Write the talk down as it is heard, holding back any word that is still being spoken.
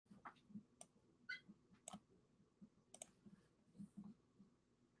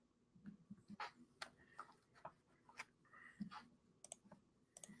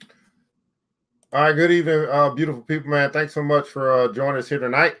All right, good evening, beautiful people, man. Thanks so much for joining us here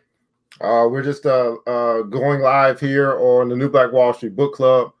tonight. We're just going live here on the New Black Wall Street Book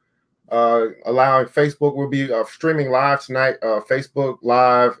Club, allowing Facebook. We'll be streaming live tonight, Facebook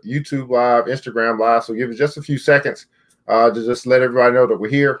Live, YouTube Live, Instagram Live. So give us just a few seconds to just let everybody know that we're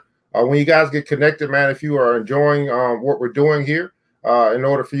here. When you guys get connected, man, if you are enjoying what we're doing here, in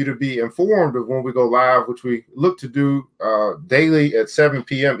order for you to be informed of when we go live, which we look to do daily at 7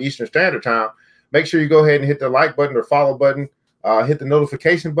 p.m. Eastern Standard Time, make sure you go ahead and hit the like button or follow button, hit the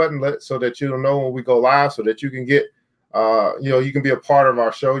notification button so that you'll know when we go live, so that you can get, you can be a part of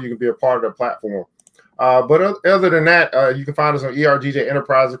our show. You can be a part of the platform. But other than that, you can find us on ERGJ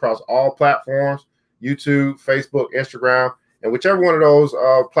Enterprises across all platforms, YouTube, Facebook, Instagram, and whichever one of those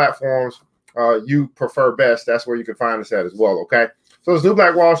platforms you prefer best, that's where you can find us at as well, okay? So it's New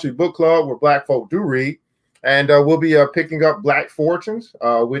Black Wall Street Book Club, where Black folk do read. And we'll be picking up Black Fortunes,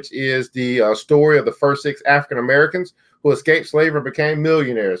 which is the story of the first 6 African Americans who escaped slavery and became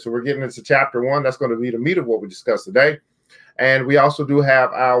millionaires. So we're getting into chapter 1. That's going to be the meat of what we discussed today. And we also do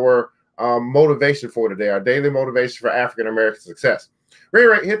have our motivation for today, our daily motivation for African American success.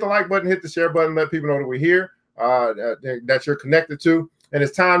 Right, hit the like button, hit the share button, let people know that we're here, that you're connected to. And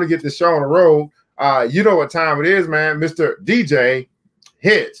it's time to get this show on the road. You know what time it is, man. Mr. DJ,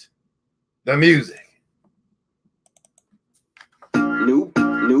 hit the music.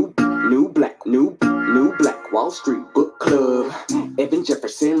 New Black Wall Street Book Club. Evan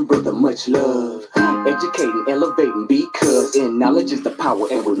Jefferson, brother, much love. Educating, elevating, because in knowledge is the power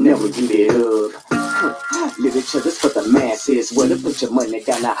and we'll never give it up. Literature's for the masses. Where to put your money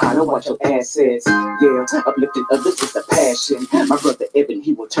down, not how to watch your assets. Yeah, uplifting others is the passion. My brother Evan,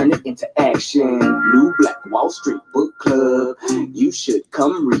 he will turn it into action. New Black Wall Street Book Club. You should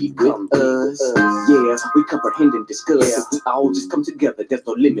come read with us. Yeah, we comprehend and discuss. If we all just come together, there's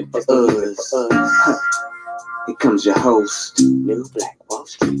no limit for us. Here comes your host, New Black Wall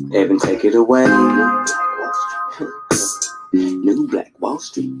Street. Evan, take it away. New Black Wall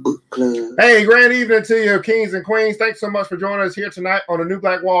Street Book Club. Hey, grand evening to you, kings and queens. Thanks so much for joining us here tonight on the New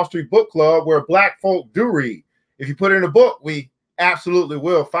Black Wall Street Book Club, where Black folk do read. If you put in a book, we absolutely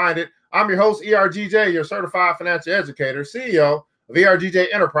will find it. I'm your host, ERGJ, your certified financial educator, CEO of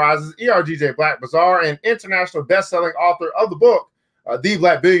ERGJ Enterprises, ERGJ Black Bazaar, and international best-selling author of the book, The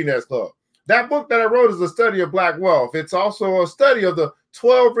Black Billionaires Club. That book that I wrote is a study of Black wealth. It's also a study of the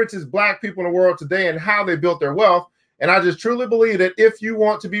 12 richest Black people in the world today and how they built their wealth. And I just truly believe that if you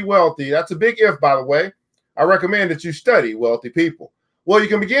want to be wealthy, that's a big if, by the way, I recommend that you study wealthy people. Well, you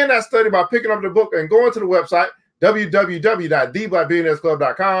can begin that study by picking up the book and going to the website,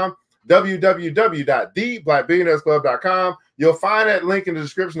 www.theblackbillionairesclub.com, www.theblackbillionairesclub.com. You'll find that link in the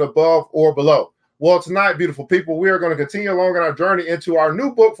description above or below. Well, tonight, beautiful people, we are going to continue along on our journey into our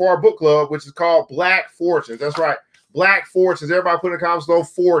new book for our book club, which is called Black Fortunes. That's right, Black Fortunes. Everybody put in the comments, no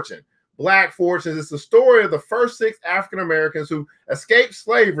fortune. Black Fortunes. It's the story of the first 6 African Americans who escaped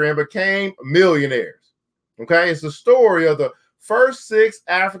slavery and became millionaires. Okay, it's the story of the first 6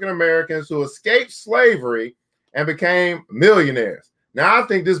 African Americans who escaped slavery and became millionaires. Now, I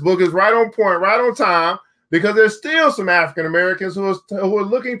think this book is right on point, right on time, because there's still some African Americans who are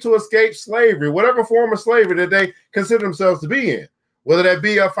looking to escape slavery, whatever form of slavery that they consider themselves to be in, whether that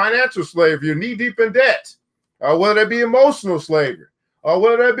be a financial slavery, you're knee deep in debt, whether that be emotional slavery, or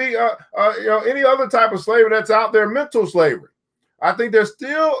whether that be any other type of slavery that's out there, mental slavery. I think there's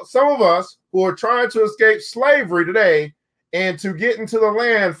still some of us who are trying to escape slavery today and to get into the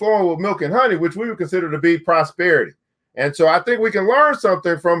land flowing with milk and honey, which we would consider to be prosperity. And so I think we can learn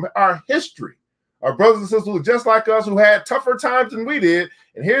something from our history. Our brothers and sisters who just like us, who had tougher times than we did.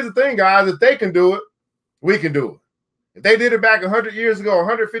 And here's the thing, guys, if they can do it, we can do it. If they did it back 100 years ago,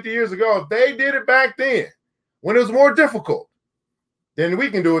 150 years ago, if they did it back then, when it was more difficult, then we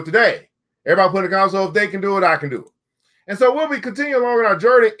can do it today. Everybody put in the comments, so if they can do it, I can do it. And so we'll be continuing along in our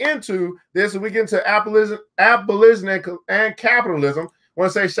journey into this, and we get into abolition and capitalism. I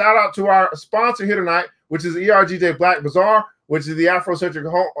want to say shout out to our sponsor here tonight, which is ERGJ Black Bazaar, which is the Afrocentric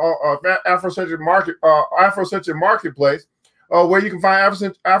marketplace, where you can find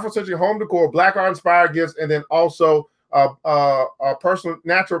Afrocentric home decor, Black art inspired gifts, and then also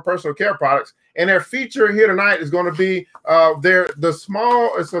natural personal care products. And their feature here tonight is going to be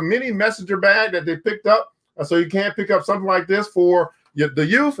it's a mini messenger bag that they picked up. So you can't pick up something like this for the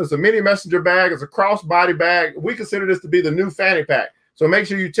youth. It's a mini messenger bag. It's a crossbody bag. We consider this to be the new fanny pack. So make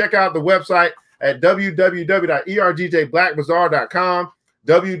sure you check out the website at www.ergjblackbazaar.com,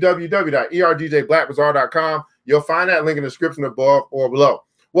 www.ergjblackbazaar.com. You'll find that link in the description above or below.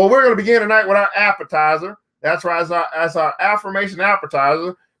 Well, we're going to begin tonight with our appetizer. That's right, as our affirmation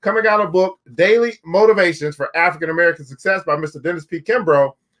appetizer, coming out of a book, Daily Motivations for African American Success by Mr. Dennis P.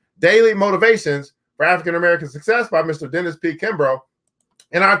 Kimbro. Daily Motivations for African American Success by Mr. Dennis P. Kimbro.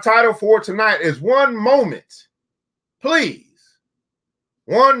 And our title for tonight is One Moment, Please.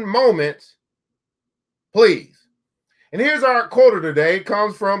 One moment, please. And here's our quote today. It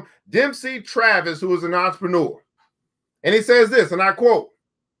comes from Dempsey Travis, who is an entrepreneur. And he says this, and I quote,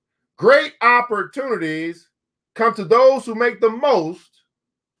 "Great opportunities come to those who make the most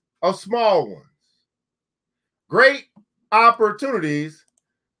of small ones." Great opportunities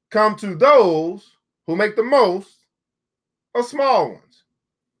come to those who make the most of small ones.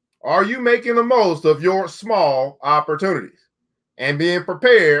 Are you making the most of your small opportunities and being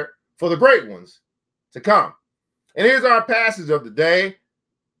prepared for the great ones to come? And here's our passage of the day.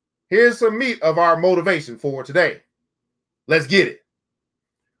 Here's some meat of our motivation for today. Let's get it.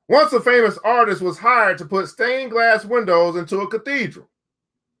 Once a famous artist was hired to put stained glass windows into a cathedral.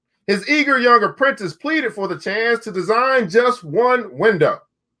 His eager young apprentice pleaded for the chance to design just one window.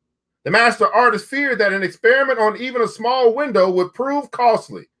 The master artist feared that an experiment on even a small window would prove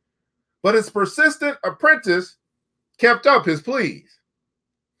costly, but his persistent apprentice kept up his pleas.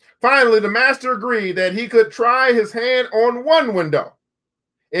 Finally, the master agreed that he could try his hand on one window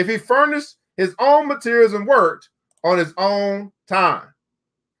if he furnished his own materials and worked on his own time.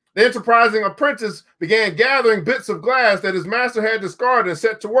 The enterprising apprentice began gathering bits of glass that his master had discarded and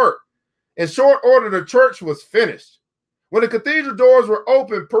set to work. In short order, the church was finished. When the cathedral doors were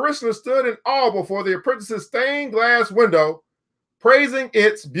opened, parishioners stood in awe before the apprentice's stained glass window, praising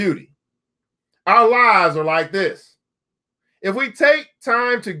its beauty. Our lives are like this. If we take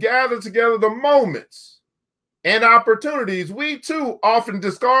time to gather together the moments and opportunities we too often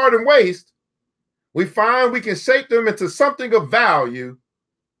discard and waste, we find we can shape them into something of value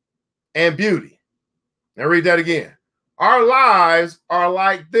and beauty. Now read that again. Our lives are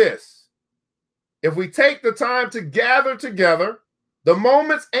like this. If we take the time to gather together the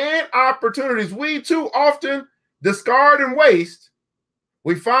moments and opportunities we too often discard and waste,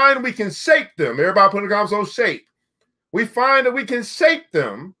 we find we can shape them. Everybody put a comment on shape. We find that we can shape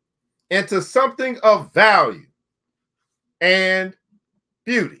them into something of value and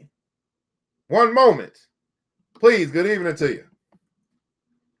beauty. One moment, please. Good evening to you.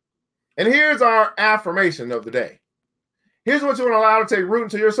 And here's our affirmation of the day. Here's what you want to allow to take root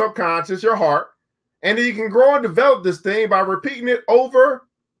into your subconscious, your heart, and then you can grow and develop this thing by repeating it over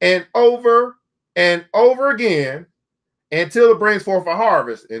and over and over again until it brings forth a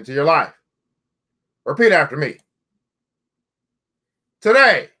harvest into your life. Repeat after me.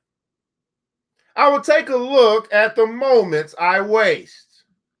 Today, I will take a look at the moments I waste.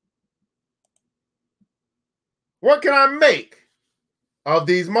 What can I make of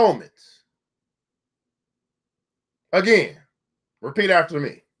these moments? Again, repeat after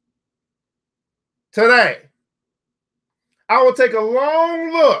me. Today, I will take a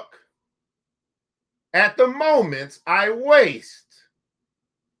long look at the moments I waste.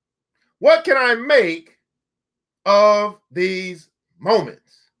 What can I make of these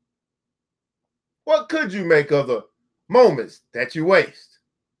moments? What could you make of the moments that you waste?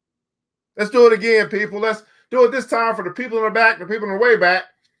 Let's do it again, people. Let's do it this time for the people in the back, the people in the way back.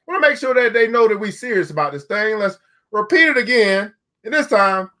 I want to make sure that they know that we're serious about this thing. Let's repeat it again. And this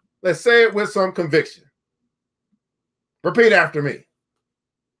time, let's say it with some conviction. Repeat after me.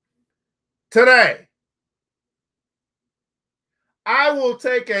 Today, I will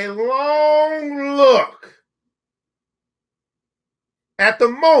take a long look at the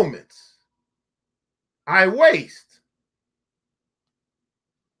moments I waste.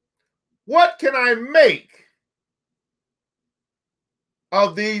 What can I make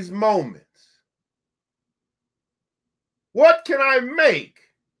of these moments? What can I make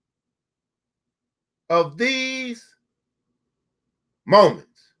of these moments?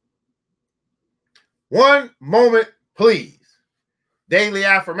 One moment, please. Daily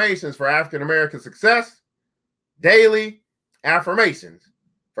affirmations for African American success. Daily affirmations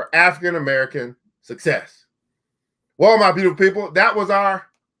for African American success. Well, my beautiful people, that was our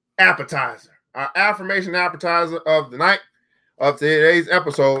appetizer, our affirmation appetizer of the night, of today's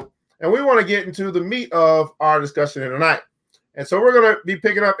episode. And we want to get into the meat of our discussion here tonight. And so we're going to be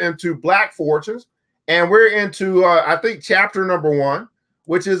picking up into Black Fortunes. And we're into, I think, chapter number 1,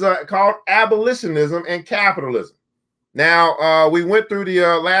 which is called Abolitionism and Capitalism. Now, we went through the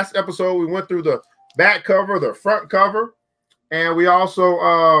last episode. We went through the back cover, the front cover. And we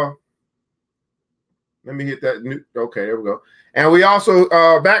also, let me hit that. Okay, there we go. And we also,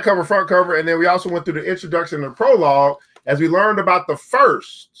 back cover, front cover. And then we also went through the introduction and prologue as we learned about the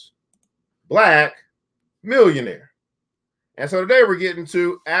first Black millionaire. And so today we're getting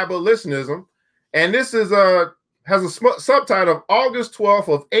to abolitionism. And this is has a subtitle of August 12th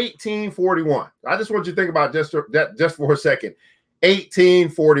of 1841. I just want you to think about that just for a second.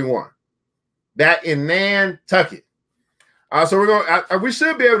 1841. That in Nantucket. So we're going. We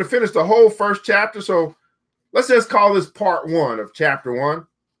should be able to finish the whole first chapter. So let's just call this part 1 of chapter 1.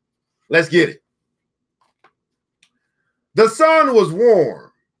 Let's get it. The sun was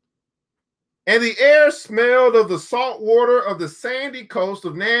warm, and the air smelled of the salt water of the sandy coast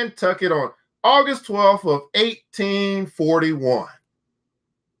of Nantucket on August 12th of 1841.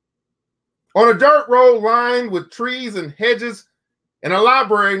 On a dirt road lined with trees and hedges in a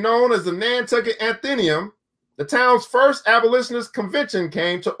library known as the Nantucket Athenaeum, the town's first abolitionist convention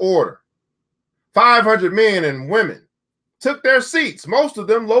came to order. 500 men and women took their seats, most of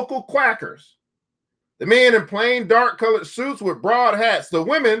them local Quakers. The men in plain dark-colored suits with broad hats, the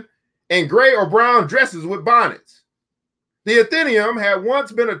women in gray or brown dresses with bonnets. The Athenaeum had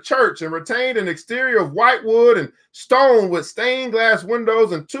once been a church and retained an exterior of white wood and stone with stained glass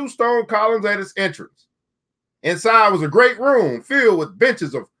windows and 2 stone columns at its entrance. Inside was a great room filled with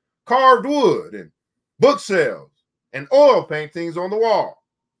benches of carved wood and bookshelves and oil paintings on the wall.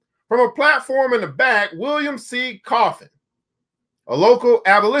 From a platform in the back, William C. Coffin, a local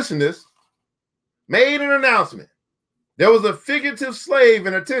abolitionist, made an announcement. There was a fugitive slave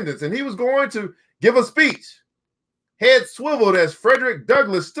in attendance, and he was going to give a speech. Head swiveled as Frederick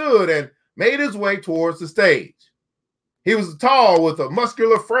Douglass stood and made his way towards the stage. He was tall with a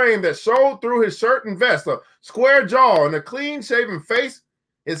muscular frame that showed through his shirt and vest, a square jaw and a clean-shaven face,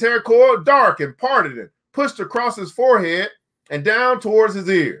 his hair coiled dark and parted and pushed across his forehead and down towards his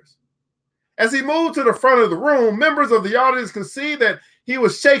ears. As he moved to the front of the room, members of the audience could see that he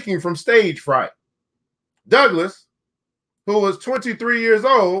was shaking from stage fright. Douglass, who was 23 years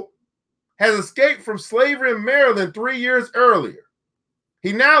old, has escaped from slavery in Maryland 3 years earlier.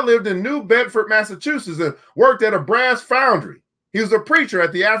 He now lived in New Bedford, Massachusetts, and worked at a brass foundry. He was a preacher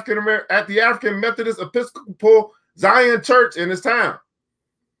at the African Methodist Episcopal Zion Church in his town,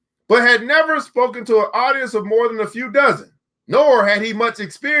 but had never spoken to an audience of more than a few dozen, nor had he much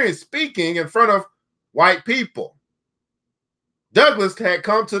experience speaking in front of white people. Douglass had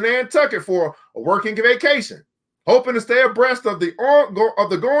come to Nantucket for a working vacation, hoping to stay abreast of the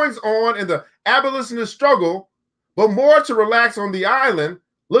goings-on in the abolitionist struggle, but more to relax on the island,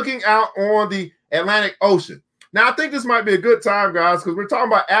 looking out on the Atlantic Ocean. Now, I think this might be a good time, guys, because we're talking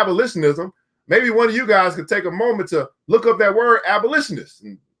about abolitionism. Maybe one of you guys could take a moment to look up that word abolitionist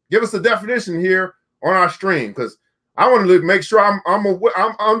and give us the definition here on our stream, because I want to make sure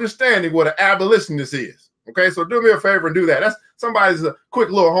I'm understanding what an abolitionist is. Okay, so do me a favor and do that. That's somebody's quick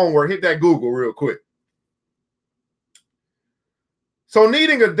little homework. Hit that Google real quick. So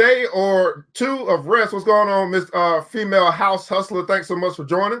needing a day or 2 of rest, what's going on, Miss Female House Hustler? Thanks so much for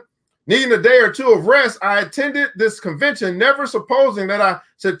joining. Needing a day or 2 of rest, I attended this convention, never supposing that I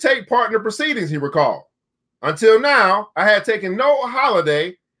should take part in the proceedings, he recalled. Until now, I had taken no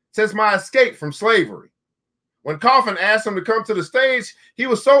holiday since my escape from slavery. When Coffin asked him to come to the stage, he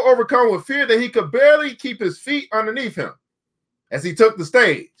was so overcome with fear that he could barely keep his feet underneath him. As he took the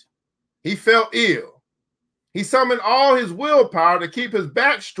stage, he felt ill. He summoned all his willpower to keep his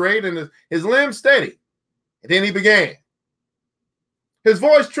back straight and his limbs steady. And then he began. His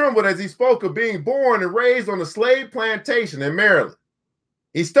voice trembled as he spoke of being born and raised on a slave plantation in Maryland.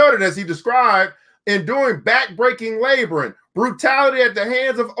 He stuttered as he described enduring back-breaking labor and brutality at the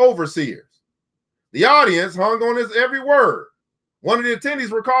hands of overseers. The audience hung on his every word. One of the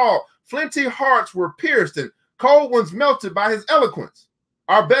attendees recalled, flinty hearts were pierced and cold ones melted by his eloquence.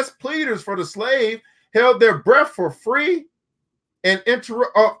 Our best pleaders for the slave held their breath for free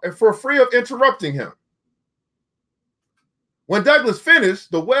of interrupting him. When Douglass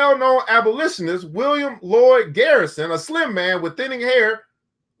finished, the well-known abolitionist William Lloyd Garrison, a slim man with thinning hair,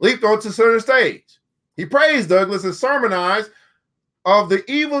 leaped onto center stage. He praised Douglass and sermonized of the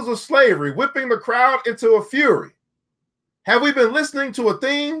evils of slavery, whipping the crowd into a fury. Have we been listening to a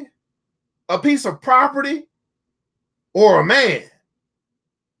thing, a piece of property, or a man?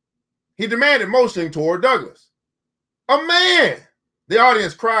 He demanded, motioning toward Douglass. A man! The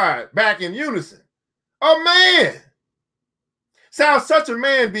audience cried back in unison. A man! Shall such a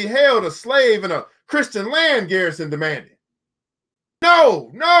man be held a slave in a Christian land? Garrison demanded. No,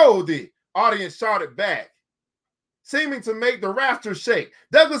 no, the audience shouted back, seeming to make the rafters shake.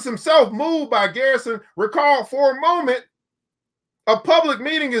 Douglass himself, moved by Garrison, recalled for a moment, a public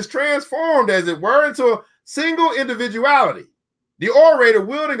meeting is transformed, as it were, into a single individuality. The orator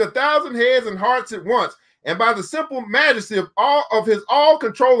wielding 1,000 heads and hearts at once, and by the simple majesty of his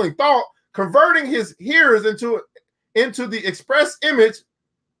all-controlling thought, converting his hearers into into the express image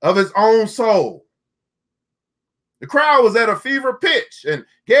of his own soul. The crowd was at a fever pitch, and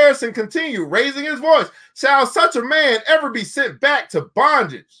Garrison continued, raising his voice. Shall such a man ever be sent back to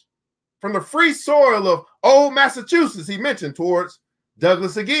bondage from the free soil of old Massachusetts? He mentioned towards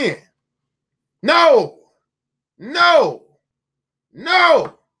Douglas again. No, no,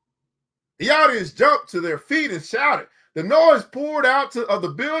 no. The audience jumped to their feet and shouted. The noise poured out of the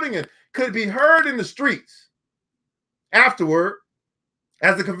building and could be heard in the streets. Afterward,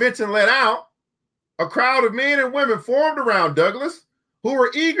 as the convention let out, a crowd of men and women formed around Douglas, who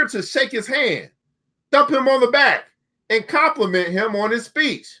were eager to shake his hand, thump him on the back, and compliment him on his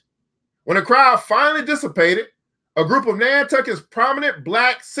speech. When the crowd finally dissipated, a group of Nantucket's prominent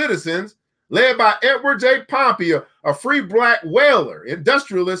black citizens, led by Edward J. Pompey, a free black whaler,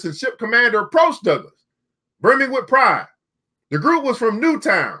 industrialist, and ship commander, approached Douglas, brimming with pride. The group was from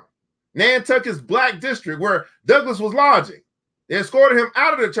Newtown, Nantucket's black district, where Douglas was lodging. They escorted him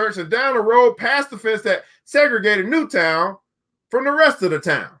out of the church and down the road past the fence that segregated Newtown from the rest of the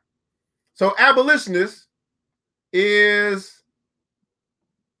town. So abolitionist is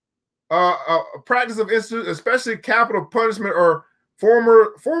a practice of institute, especially capital punishment or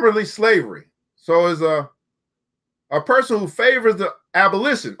formerly slavery. So is a person who favors the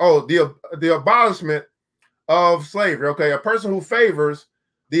abolition, the abolishment of slavery. Okay, a person who favors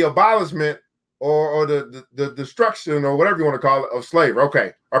the abolishment or the destruction or whatever you want to call it of slavery.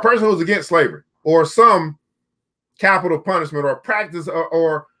 Okay, a person who's against slavery or some capital punishment or practice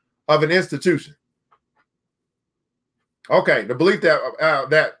or of an institution. Okay, the belief that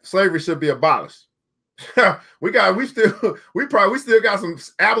that slavery should be abolished. we probably still got some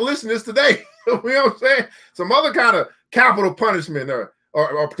abolitionists today. You know what I'm saying? Some other kind of capital punishment or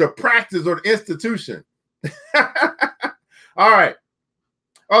the practice or the institution. All right.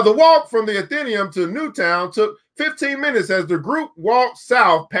 The walk from the Athenaeum to Newtown took 15 minutes as the group walked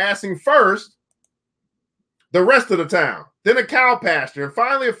south, passing first the rest of the town, then a cow pasture, and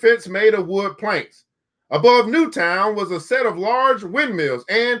finally a fence made of wood planks. Above Newtown was a set of large windmills,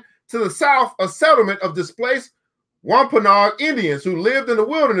 and to the south, a settlement of displaced Wampanoag Indians who lived in the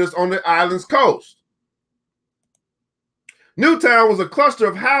wilderness on the island's coast. Newtown was a cluster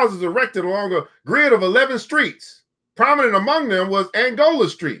of houses erected along a grid of 11 streets. Prominent among them was Angola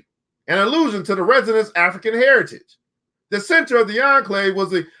Street, an allusion to the residents' African heritage. The center of the enclave was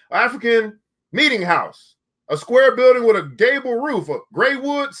the African Meeting House, a square building with a gable roof, a gray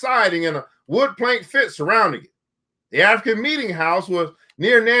wood siding, and a wood plank fence surrounding it. The African Meeting House was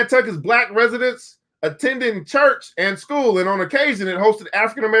near Nantucket's black residents attending church and school, and on occasion it hosted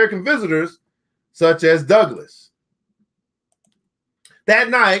African-American visitors such as Douglas. That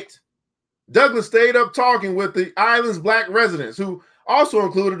night, Douglas stayed up talking with the island's black residents, who also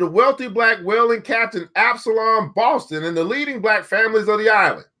included the wealthy black whaling captain Absalom Boston and the leading black families of the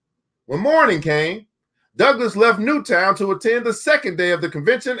island. When morning came, Douglas left Newtown to attend the second day of the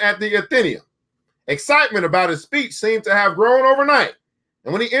convention at the Athenaeum. Excitement about his speech seemed to have grown overnight,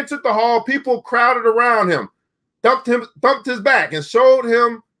 and when he entered the hall, people crowded around him, thumped his back, and showered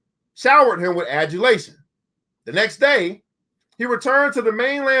him with adulation. The next day, he returned to the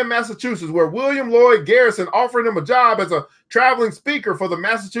mainland Massachusetts, where William Lloyd Garrison offered him a job as a traveling speaker for the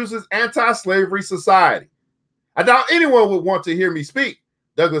Massachusetts Anti-Slavery Society. I doubt anyone would want to hear me speak,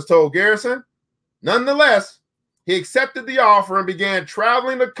 Douglas told Garrison. Nonetheless, he accepted the offer and began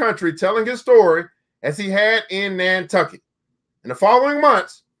traveling the country telling his story as he had in Nantucket. In the following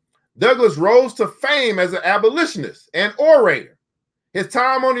months, Douglas rose to fame as an abolitionist and orator. His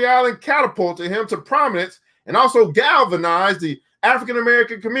time on the island catapulted him to prominence and also galvanized the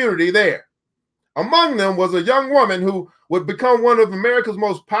African-American community there. Among them was a young woman who would become one of America's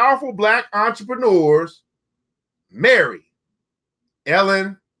most powerful black entrepreneurs, Mary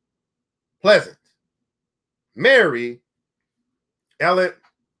Ellen Pleasant. Mary Ellen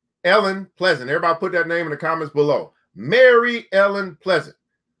Pleasant. Everybody put that name in the comments below. Mary Ellen Pleasant.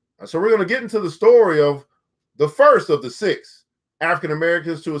 So we're going to get into the story of the first of the 6 African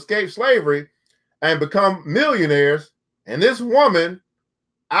Americans to escape slavery and become millionaires. And this woman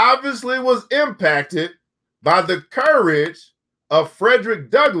obviously was impacted by the courage of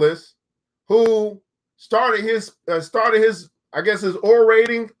Frederick Douglass, who started his I guess his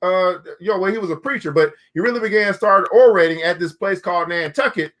orating, well, he was a preacher, but he really started orating at this place called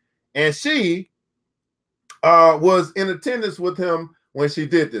Nantucket, and she was in attendance with him when he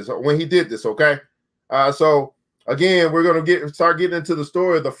did this, okay? So again, we're going to start getting into the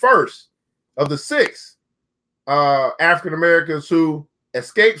story of the first of the 6 African Americans who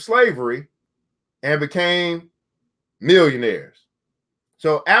escaped slavery and became millionaires.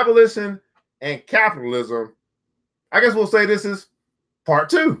 So abolition and capitalism I guess we'll say this is part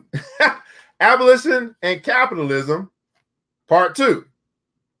 2. Abolition and Capitalism, part 2.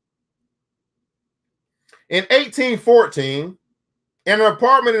 In 1814, in an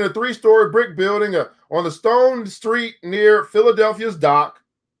apartment in a 3-story brick building on the Stone Street near Philadelphia's dock,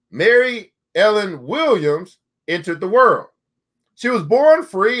 Mary Ellen Williams entered the world. She was born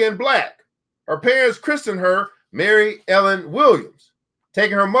free and black. Her parents christened her Mary Ellen Williams,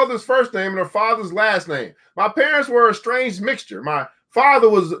 taking her mother's first name and her father's last name. My parents were a strange mixture. My father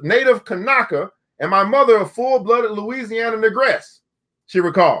was native Kanaka and my mother a full-blooded Louisiana Negress, she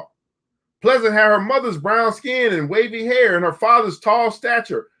recalled. Pleasant had her mother's brown skin and wavy hair and her father's tall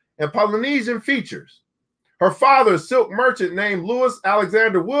stature and Polynesian features. Her father, a silk merchant named Louis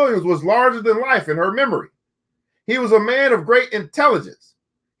Alexander Williams, was larger than life in her memory. He was a man of great intelligence.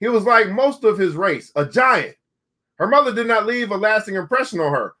 He was like most of his race, a giant. Her mother did not leave a lasting impression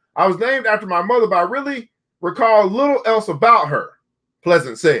on her. I was named after my mother, but I really recall little else about her,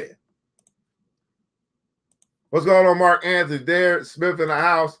 Pleasant said. What's going on, Mark Anthony? Derek Smith in the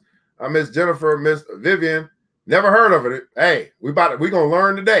house. Miss Jennifer, Miss Vivian. Never heard of it. Hey, we're gonna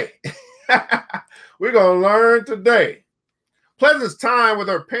learn today. We're gonna learn today. Pleasant's time with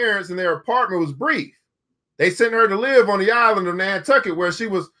her parents in their apartment was brief. They sent her to live on the island of Nantucket, where she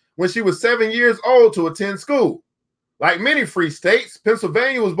was when she was 7 years old to attend school. Like many free states,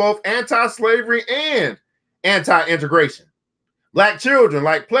 Pennsylvania was both anti-slavery and anti-integration. Black children,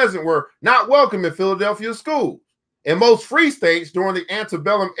 like Pleasant, were not welcome in Philadelphia schools. In most free states during the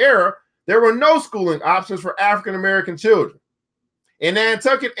antebellum era, there were no schooling options for African-American children. In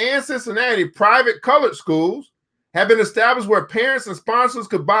Nantucket and Cincinnati, private colored schools have been established where parents and sponsors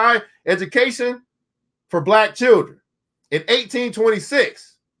could buy education for Black children. In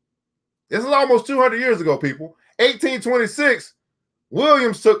 1826, this is almost 200 years ago, people. 1826,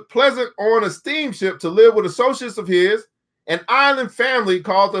 Williams took Pleasant on a steamship to live with associates of his, an island family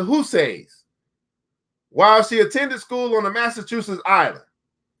called the Husseys, while she attended school on the Massachusetts island.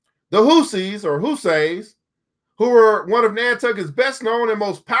 The Husseys, who were one of Nantucket's best known and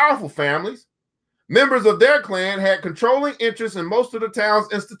most powerful families, members of their clan had controlling interests in most of the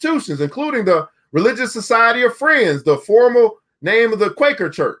town's institutions, including the Religious Society of Friends, the formal name of the Quaker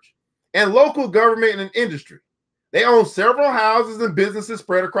Church, and local government and industry. They owned several houses and businesses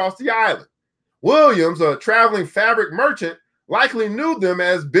spread across the island. Williams, a traveling fabric merchant, likely knew them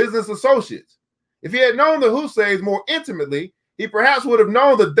as business associates. If he had known the Husseys more intimately, he perhaps would have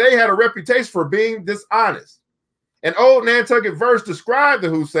known that they had a reputation for being dishonest. An old Nantucket verse described the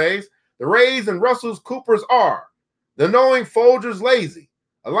Husseys: the Rays and Russells Coopers are, the knowing Folgers lazy,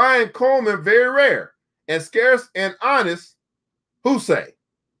 a lion Coleman very rare, and scarce and honest Hussey.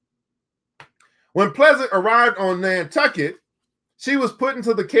 When Pleasant arrived on Nantucket, she was put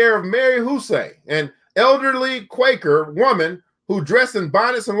into the care of Mary Hussey, an elderly Quaker woman who dressed in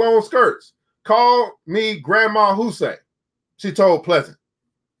bonnets and long skirts. Call me Grandma Hussey, she told Pleasant.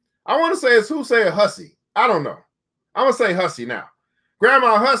 I want to say it's Hussey or Hussey. I don't know. I'm going to say Hussey now.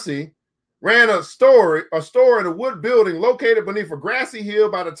 Grandma Hussey ran a store in a wood building located beneath a grassy hill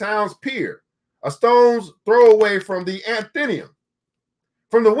by the town's pier, a stone's throw away from the Athenaeum.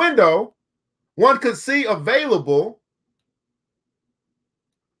 From the window, one could see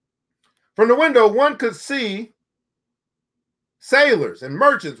sailors and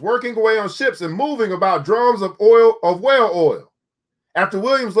merchants working away on ships and moving about drums of whale oil. After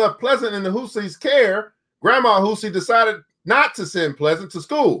Williams left Pleasant in the Hussey's care, Grandma Hussey decided not to send Pleasant to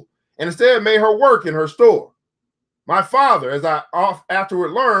school and instead made her work in her store. My father, as I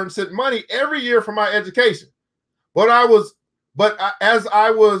afterward learned, sent money every year for my education. As I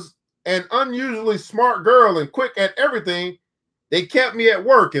was an unusually smart girl and quick at everything, they kept me at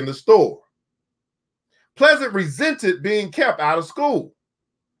work in the store. Pleasant resented being kept out of school,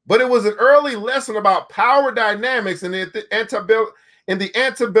 but it was an early lesson about power dynamics in the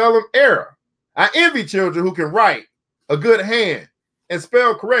antebellum era. I envy children who can write a good hand and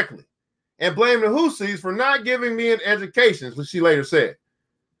spell correctly, and blame the Husseys for not giving me an education, as she later said.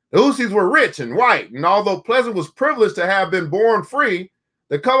 The Husseys were rich and white, and although Pleasant was privileged to have been born free,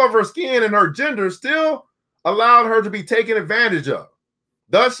 the color of her skin and her gender still allowed her to be taken advantage of.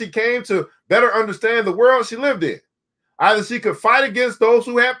 Thus, she came to better understand the world she lived in. Either she could fight against those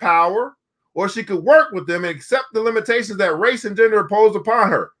who had power, or she could work with them and accept the limitations that race and gender imposed upon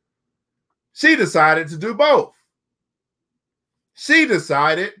her. She decided to do both. Let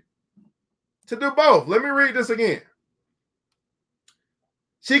me read this again.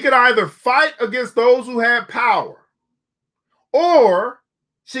 She could either fight against those who had power, or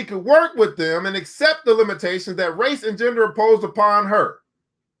she could work with them and accept the limitations that race and gender imposed upon her.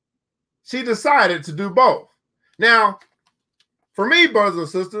 She decided to do both. Now, for me, brothers and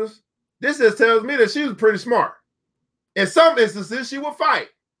sisters, this just tells me that she was pretty smart. In some instances, she would fight.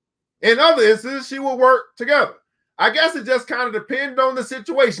 In other instances, she would work together. I guess it just kind of depended on the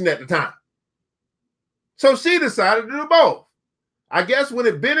situation at the time. So she decided to do both. I guess when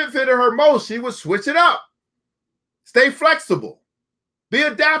it benefited her most, she would switch it up. Stay flexible. Be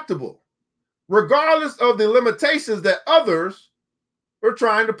adaptable, regardless of the limitations that others were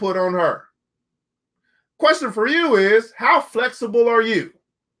trying to put on her. Question for you is, how flexible are you?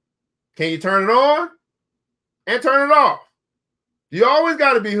 Can you turn it on and turn it off? Do you always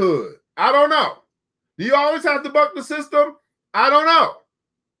got to be hood? I don't know. Do you always have to buck the system? I don't know.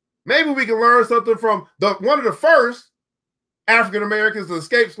 Maybe we can learn something from one of the first African Americans to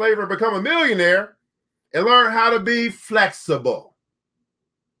escape slavery and become a millionaire and learn how to be flexible,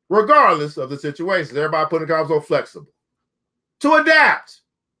 regardless of the situation. Everybody putting the comments on flexible. To adapt,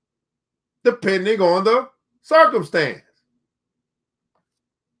 depending on the circumstance.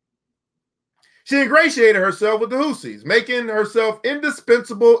 She ingratiated herself with the Hussies, making herself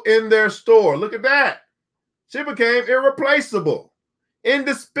indispensable in their store. Look at that. She became irreplaceable,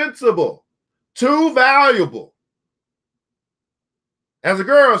 indispensable, too valuable. As a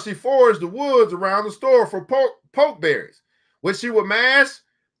girl, she foraged the woods around the store for pokeberries, which she would mash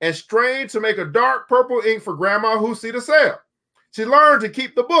and strain to make a dark purple ink for Grandma Hussey to sell. She learned to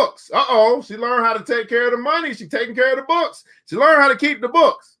keep the books. She learned how to take care of the money. She's taking care of the books. She learned how to keep the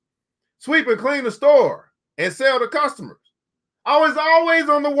books, sweep and clean the store, and sell to customers. I was always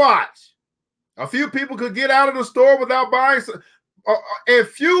on the watch. A few people could get out of the store without buying, and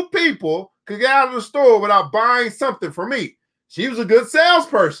few people could get out of the store without buying something from me. She was a good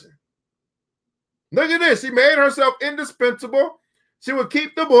salesperson. Look at this. She made herself indispensable. She would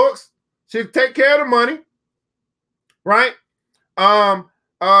keep the books. She'd take care of the money, right?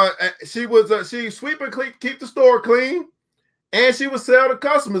 She sweep and keep the store clean, and she would sell to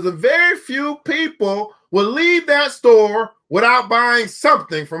customers. And very few people would leave that store without buying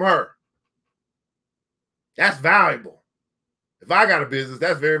something from her. That's valuable. If I got a business,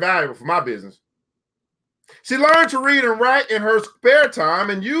 that's very valuable for my business. She learned to read and write in her spare time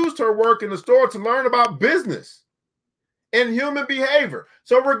and used her work in the store to learn about business and human behavior.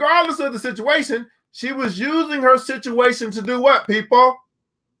 So regardless of the situation, she was using her situation to do what, people?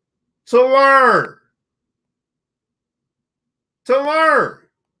 To learn. To learn.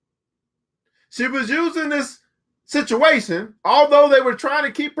 She was using this situation, although they were trying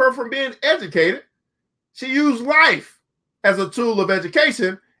to keep her from being educated, she used life as a tool of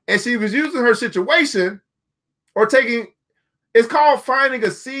education, and she was using her situation or it's called finding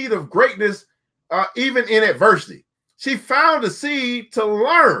a seed of greatness even in adversity. She found a seed to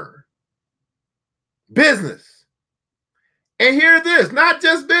learn business. And hear this, not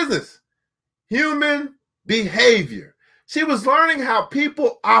just business, human behavior. She was learning how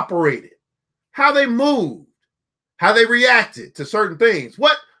people operated, how they moved, how they reacted to certain things,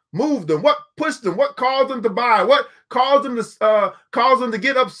 what moved them, what pushed them, what caused them to buy, what caused them to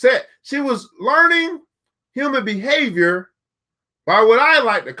get upset. She was learning human behavior by what I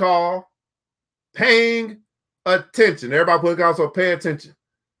like to call paying attention. Everybody put also pay attention.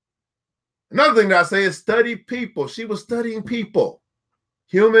 Another thing that I say is study people. She was studying people,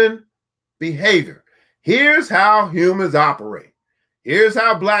 human behavior. Here's how humans operate. Here's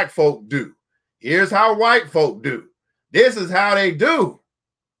how black folk do. Here's how white folk do. This is how they do.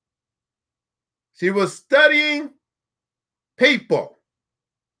 She was studying people.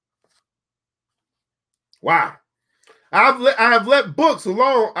 Wow. I have let books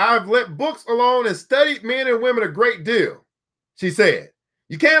alone. I've let books alone and studied men and women a great deal, she said.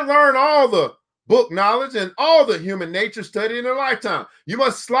 You can't learn all the book knowledge and all the human nature studied in a lifetime. You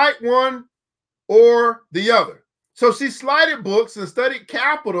must slight one or the other. So she slighted books and studied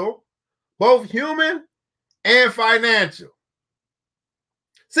capital, both human and financial.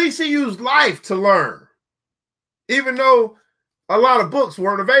 See, she used life to learn, even though a lot of books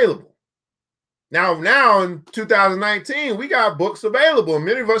weren't available. Now in 2019, we got books available, and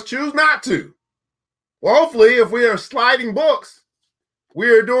many of us choose not to. Well, hopefully, if we are sliding books, we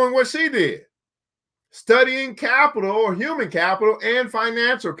are doing what she did, studying capital or human capital and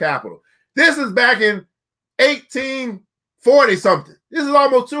financial capital. This is back in 1840 something. This is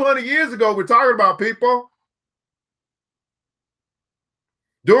almost 200 years ago we're talking about, people.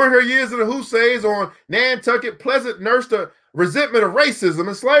 During her years in the Hussies on Nantucket, Pleasant nursed the resentment of racism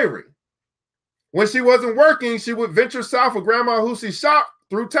and slavery. When she wasn't working, she would venture south of Grandma Hussey's shop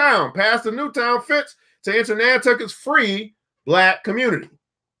through town, past the Newtown fence to enter Nantucket's free black community.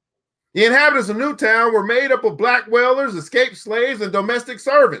 The inhabitants of Newtown were made up of black whalers, escaped slaves, and domestic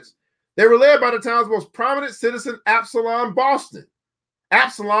servants. They were led by the town's most prominent citizen, Absalom Boston.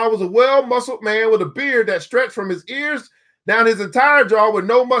 Absalom was a well-muscled man with a beard that stretched from his ears down his entire jaw with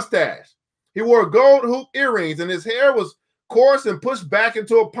no mustache. He wore gold hoop earrings, and his hair was coarse and pushed back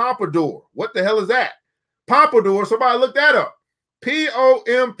into a pompadour. What the hell is that? Pompadour, somebody look that up. Pompadour.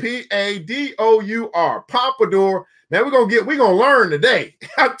 Pompadour. Man, we're gonna learn today.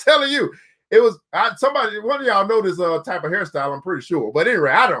 I'm telling you, it was one of y'all know this type of hairstyle, I'm pretty sure. But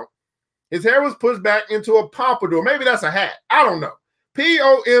anyway, I don't. His hair was pushed back into a pompadour. Maybe that's a hat. I don't know.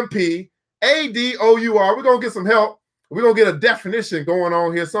 Pompadour. We're gonna get some help. We're gonna get a definition going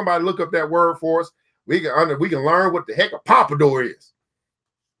on here. Somebody look up that word for us. We can learn what the heck a pompadour is.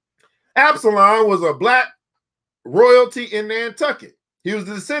 Absalom was a black royalty in Nantucket. He was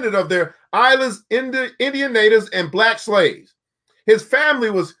the descendant of their island's Indian natives and black slaves. His family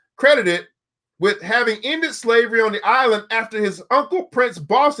was credited with having ended slavery on the island after his uncle Prince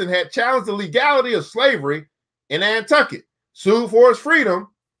Boston had challenged the legality of slavery in Nantucket, sued for his freedom,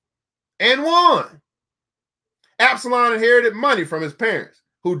 and won. Absalom inherited money from his parents,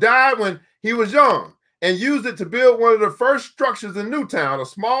 who died when he was young, and used it to build one of the first structures in Newtown, a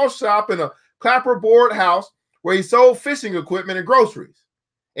small shop in a clapperboard house where he sold fishing equipment and groceries.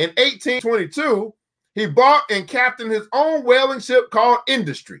 In 1822, he bought and captained his own whaling ship called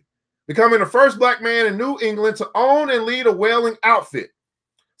Industry, becoming the first black man in New England to own and lead a whaling outfit.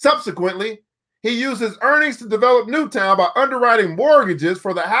 Subsequently, he used his earnings to develop Newtown by underwriting mortgages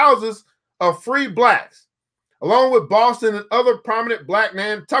for the houses of free blacks. Along with Boston and other prominent black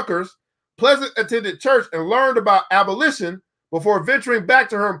Nantuckers, Pleasant attended church and learned about abolition before venturing back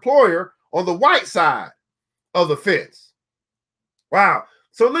to her employer on the white side of the fence. Wow.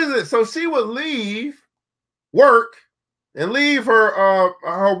 So listen, so she would leave work and leave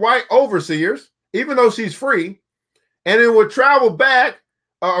her white overseers, even though she's free, and then would travel back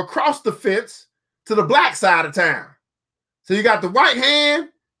across the fence to the black side of town. So you got the white hand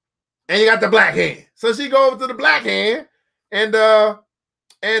and you got the black hand. So she go over to the black hand and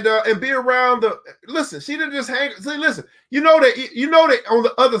be around the. Listen, she didn't just hang. See, listen, you know that on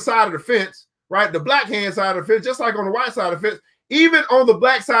the other side of the fence, right? The black hand side of the fence, just like on the white side of the fence, even on the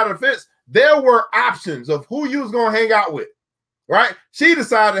black side of the fence, there were options of who you was gonna hang out with, right? She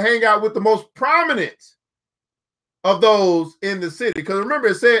decided to hang out with the most prominent of those in the city, because remember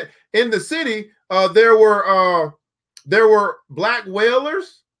it said in the city there were black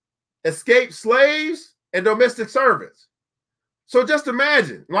whalers, escaped slaves, and domestic servants. So just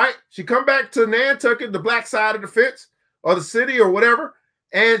imagine, right? She come back to Nantucket, the black side of the fence or the city or whatever,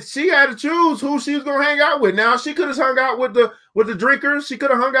 and she had to choose who she was gonna hang out with. Now she could have hung out with the drinkers. She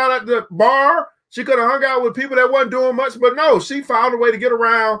could have hung out at the bar. She could have hung out with people that wasn't doing much, but no, she found a way to get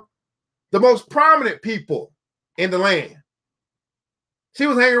around the most prominent people in the land. She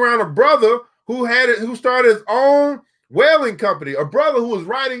was hanging around a brother who started his own whaling company, a brother who was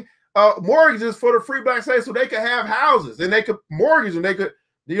writing mortgages for the free black slaves so they could have houses and they could mortgage, and they could,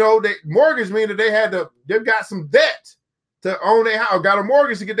 they mortgage mean that they've got some debt to own their house, got a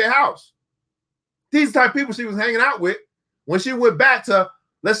mortgage to get their house. These type of people she was hanging out with when she went back to,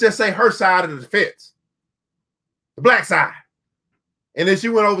 let's just say, her side of the fence, the black side. And then she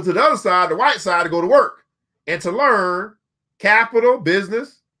went over to the other side, the white side, to go to work and to learn capital,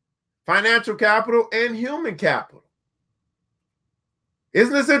 business, financial capital, and human capital.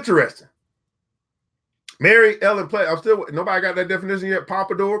 Isn't this interesting? Mary Ellen Pleasant. Nobody got that definition yet.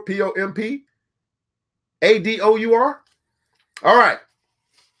 Pompadour, Pompadour. All right.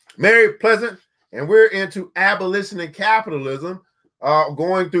 Mary Pleasant, and we're into Abolition and Capitalism,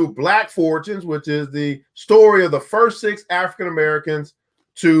 going through Black Fortunes, which is the story of the first 6 African Americans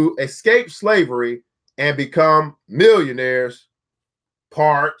to escape slavery and become millionaires,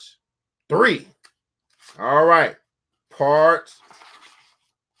 part 3. All right, part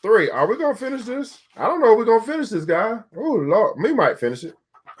 3. Are we going to finish this? I don't know if we're going to finish this, guy. Oh, Lord. We might finish it.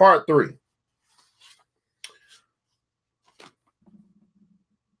 Part 3.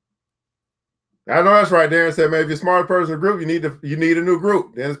 I know that's right. Darren said, maybe if you're a smart person in a group, you need a new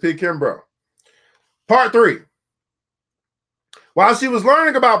group. Dennis P. Kimbro. Part 3. While she was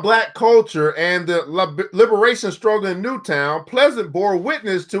learning about Black culture and the liberation struggle in Newtown, Pleasant bore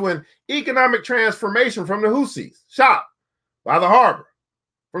witness to an economic transformation from the Hussey's shop by the harbor.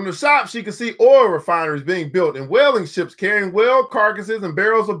 From the shop, she could see oil refineries being built and whaling ships carrying whale carcasses and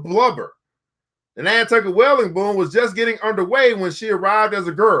barrels of blubber. The Nantucket whaling boom was just getting underway when she arrived as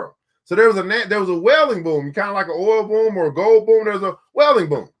a girl. So there was a whaling boom, kind of like an oil boom or a gold boom. There's a whaling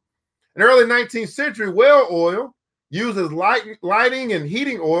boom. In the early 19th century, whale oil, used as lighting and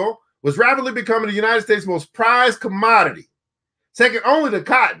heating oil, was rapidly becoming the United States' most prized commodity, second only to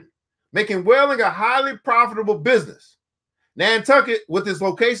cotton. making whaling a highly profitable business. Nantucket, with its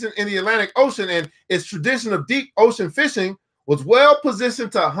location in the Atlantic Ocean and its tradition of deep ocean fishing, was well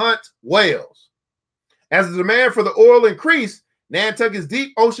positioned to hunt whales. As the demand for the oil increased, Nantucket's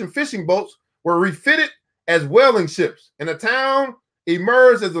deep ocean fishing boats were refitted as whaling ships, and the town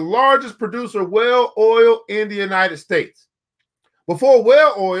emerged as the largest producer of whale oil in the United States. Before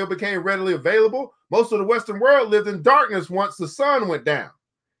whale oil became readily available, most of the Western world lived in darkness once the sun went down.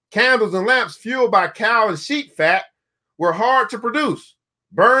 Candles and lamps fueled by cow and sheep fat were hard to produce,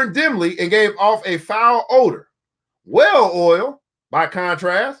 burned dimly, and gave off a foul odor. Whale oil, by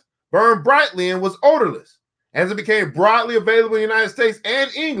contrast, burned brightly and was odorless. As it became broadly available in the United States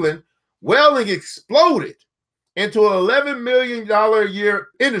and England, whaling exploded into an $11 million a year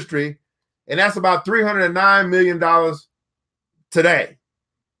industry, and that's about $309 million today,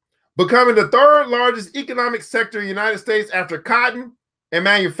 becoming the third largest economic sector in the United States after cotton and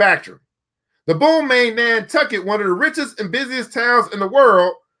manufacturing. The boom made Nantucket one of the richest and busiest towns in the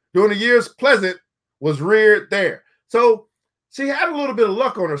world during the years Pleasant was reared there. So she had a little bit of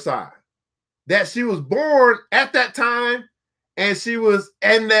luck on her side, that she was born at that time and she was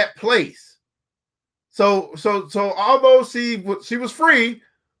in that place. So although she was free,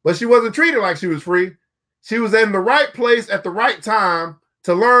 but she wasn't treated like she was free, she was in the right place at the right time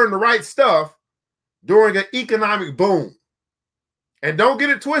to learn the right stuff during an economic boom. And don't get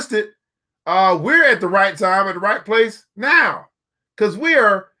it twisted, we're at the right time at the right place now, because we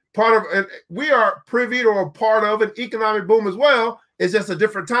are privy or a part of an economic boom as well. It's just a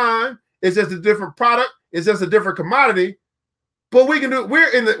different time. It's just a different product. It's just a different commodity. But we can do.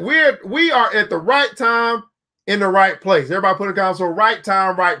 We are at the right time in the right place. Everybody put it down. So right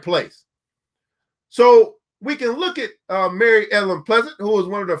time, right place. So we can look at Mary Ellen Pleasant, who was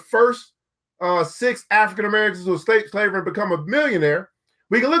one of the first 6 African Americans who escaped slavery and become a millionaire.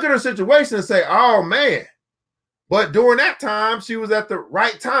 We can look at her situation and say, oh man, but during that time, she was at the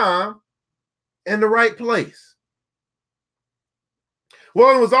right time in the right place.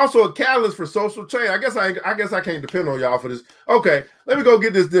 Well, it was also a catalyst for social change. I guess I can't depend on y'all for this. Okay, let me go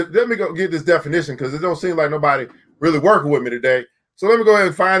get this. Let me go get this definition, because it don't seem like nobody really working with me today. So let me go ahead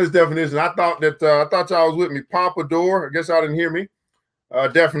and find this definition. I thought y'all was with me. Pompadour. I guess y'all didn't hear me.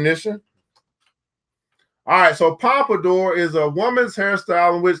 Definition. All right. So pompadour is a woman's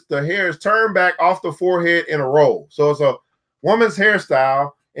hairstyle in which the hair is turned back off the forehead in a roll. So it's a woman's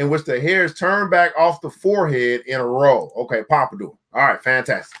hairstyle in which the hair is turned back off the forehead in a roll. Okay, pompadour. All right,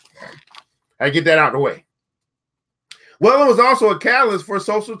 fantastic. I get that out of the way. Whaling was also a catalyst for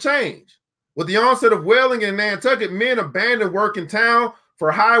social change. With the onset of whaling in Nantucket, men abandoned work in town for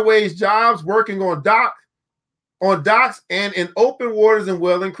high-wage jobs, working on docks and in open waters and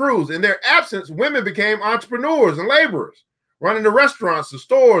whaling crews. In their absence, women became entrepreneurs and laborers, running the restaurants, the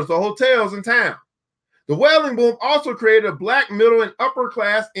stores, the hotels in town. The whaling boom also created a black middle and upper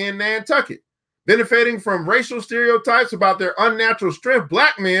class in Nantucket. Benefiting from racial stereotypes about their unnatural strength,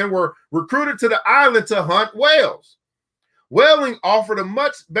 black men were recruited to the island to hunt whales. Whaling offered a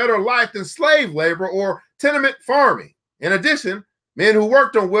much better life than slave labor or tenement farming. In addition, men who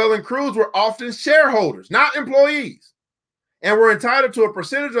worked on whaling crews were often shareholders, not employees, and were entitled to a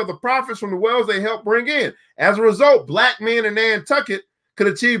percentage of the profits from the whales they helped bring in. As a result, black men in Nantucket could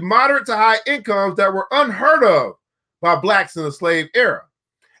achieve moderate to high incomes that were unheard of by blacks in the slave era.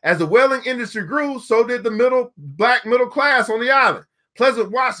 As the whaling industry grew, so did the black middle class on the island.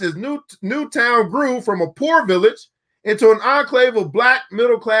 Pleasant watched as new town grew from a poor village into an enclave of black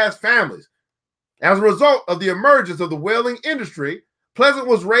middle class families. As a result of the emergence of the whaling industry, Pleasant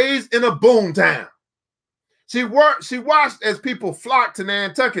was raised in a boom town. She watched as people flocked to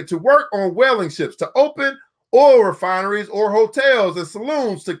Nantucket to work on whaling ships, to open oil refineries or hotels and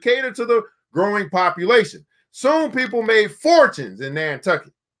saloons to cater to the growing population. Soon people made fortunes in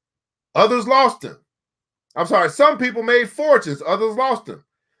Nantucket. Others lost them. Some people made fortunes, others lost them.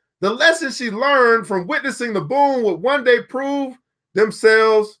 The lessons she learned from witnessing the boom would one day prove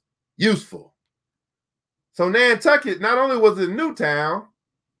themselves useful. So Nantucket, not only was it a new town,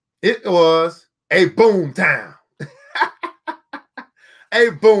 it was a boom town. A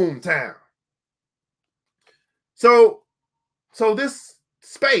boom town. So this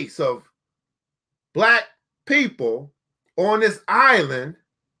space of black people on this island,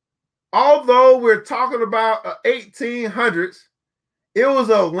 although we're talking about 1800s, it was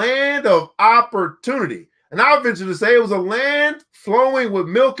a land of opportunity. And I'll venture to say it was a land flowing with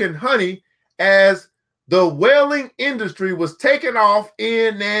milk and honey as the whaling industry was taking off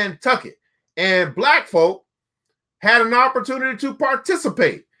in Nantucket. And black folk had an opportunity to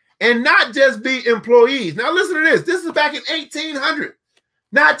participate and not just be employees. Now listen to this. This is back in 1800.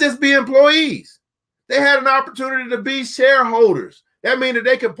 not just be employees. They had an opportunity to be shareholders. That means that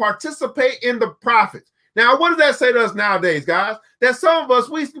they could participate in the profits. Now, what does that say to us nowadays, guys? That some of us,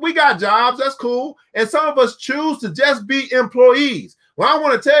 we got jobs, that's cool, and some of us choose to just be employees. Well, I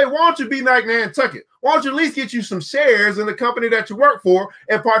want to tell you, why don't you be like Nantucket? Why don't you at least get you some shares in the company that you work for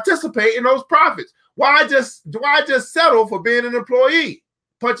and participate in those profits? Why just settle for being an employee,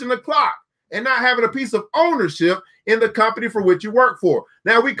 punching the clock, and not having a piece of ownership in the company for which you work for?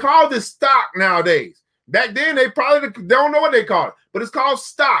 Now, we call this stock nowadays. Back then, they probably don't know what they call it, but it's called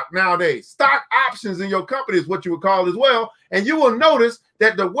stock nowadays. Stock options in your company is what you would call it as well. And you will notice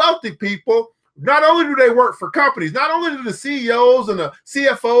that the wealthy people, not only do they work for companies, not only do the CEOs and the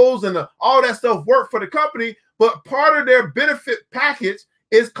CFOs and all that stuff work for the company, but part of their benefit package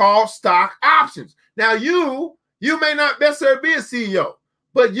is called stock options. Now, you may not necessarily be a CEO,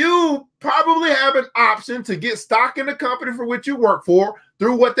 but you probably have an option to get stock in the company for which you work for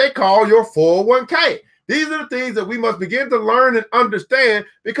through what they call your 401k. These are the things that we must begin to learn and understand,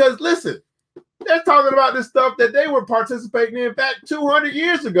 because listen, they're talking about this stuff that they were participating in back 200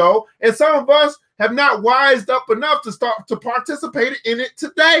 years ago, and some of us have not wised up enough to start to participate in it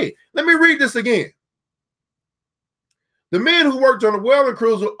today. Let me read this again. The men who worked on the whaling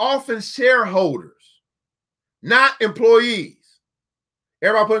cruise were often shareholders, not employees.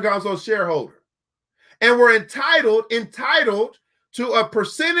 Everybody put in comments on shareholder. And were entitled to a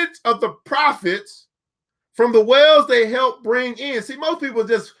percentage of the profits from the whales they helped bring in. See, most people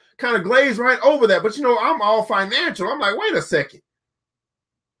just kind of glaze right over that. But, you know, I'm all financial. I'm like, wait a second.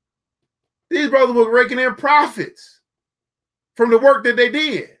 These brothers were raking in profits from the work that they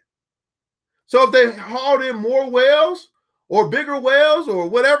did. So if they hauled in more whales or bigger whales or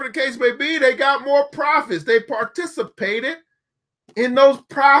whatever the case may be, they got more profits. They participated in those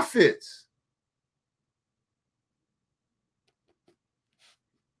profits.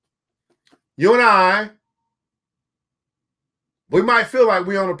 You and I, we might feel like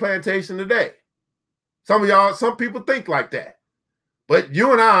we're on a plantation today. Some people think like that. But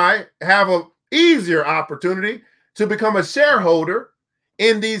you and I have an easier opportunity to become a shareholder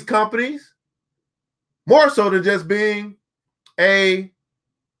in these companies, more so than just being a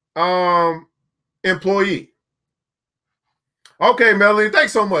employee. Okay, Melanie,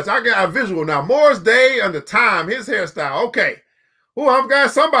 thanks so much. I got a visual now. Morris Day and the time, his hairstyle. Okay. Oh, I'm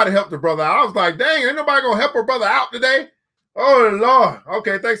glad somebody helped the brother out. I was like, dang, ain't nobody gonna help her brother out today? Oh, Lord.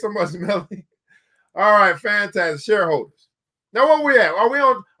 Okay, thanks so much, Melanie. All right, fantastic. Shareholders. Now, where we at? Are we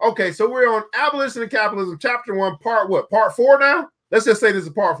on? Okay, so we're on Abolition and Capitalism, Chapter 1, Part what? Part 4 now? Let's just say this is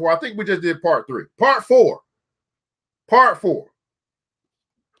Part 4. I think we just did Part 3. Part 4. Part 4.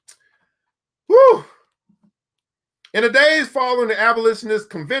 Whew. In the days following the Abolitionist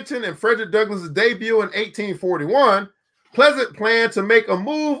Convention and Frederick Douglass's debut in 1841, Pleasant planned to make a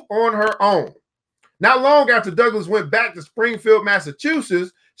move on her own. Not long after Douglass went back to Springfield,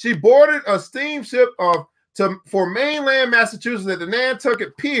 Massachusetts, she boarded a steamship for mainland Massachusetts at the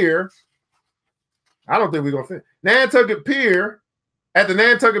Nantucket Pier. I don't think we're going to finish. Nantucket Pier, at the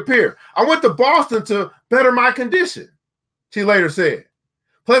Nantucket Pier. I went to Boston to better my condition, she later said.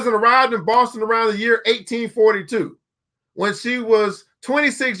 Pleasant arrived in Boston around the year 1842, when she was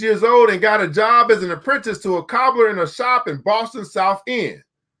 26 years old and got a job as an apprentice to a cobbler in a shop in Boston's South End.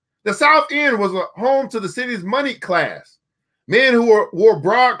 The South End was a home to the city's moneyed class, men who wore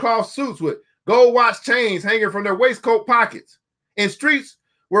broadcloth suits with gold watch chains hanging from their waistcoat pockets. And streets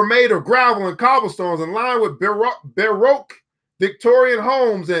were made of gravel and cobblestones and lined with Baroque Victorian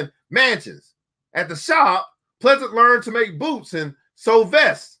homes and mansions. At the shop, Pleasant learned to make boots and sew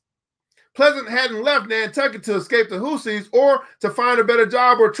vests. Pleasant hadn't left Nantucket to escape the Hussies or to find a better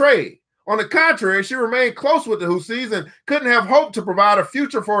job or trade. On the contrary, she remained close with the Hussies and couldn't have hoped to provide a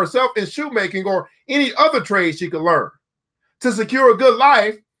future for herself in shoemaking or any other trade she could learn. To secure a good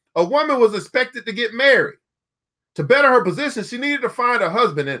life, a woman was expected to get married. To better her position, she needed to find a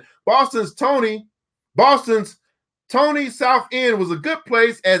husband, and Boston's Tony South End was a good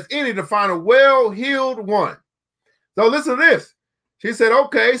place as any to find a well-heeled one. So listen to this. She said,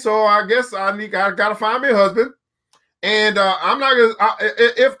 okay, so I guess I got to find me a husband. And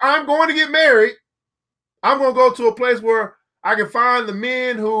if I'm going to get married, I'm going to go to a place where I can find the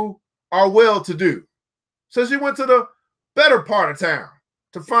men who are well-to-do. So she went to the better part of town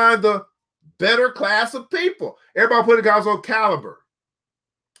to find the better class of people. Everybody put the guys on caliber.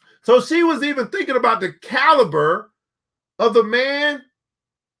 So she was even thinking about the caliber of the man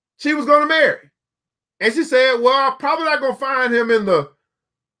she was going to marry. And she said, well, I'm probably not going to find him in the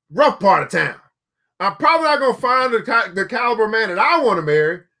rough part of town. I'm probably not going to find the caliber man that I want to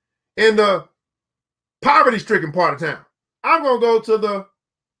marry in the poverty-stricken part of town. I'm going to go to the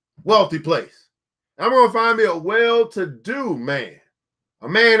wealthy place. I'm going to find me a well-to-do man, a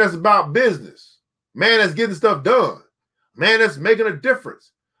man that's about business, a man that's getting stuff done, a man that's making a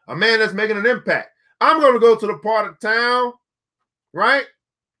difference, a man that's making an impact. I'm going to go to the part of town, right,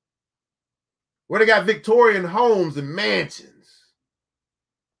 where they got Victorian homes and mansions.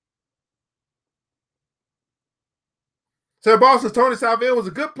 So Boston's Tony Southend was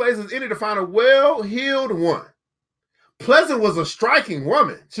a good place as any to find a well-heeled one. Pleasant was a striking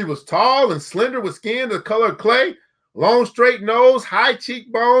woman. She was tall and slender with skin the color of clay, long straight nose, high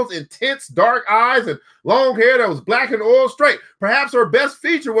cheekbones, intense dark eyes, and long hair that was black and oil straight. Perhaps her best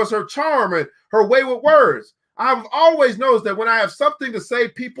feature was her charm and her way with words. I've always noticed that when I have something to say,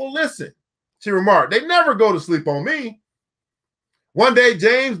 people listen, she remarked. They never go to sleep on me. One day,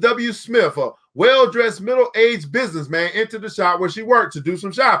 James W. Smith, a well-dressed middle-aged businessman, entered the shop where she worked to do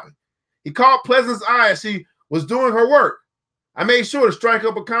some shopping. He caught Pleasant's eye as she was doing her work. I made sure to strike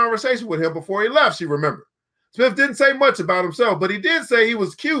up a conversation with him before he left, she remembered. Smith didn't say much about himself, but he did say he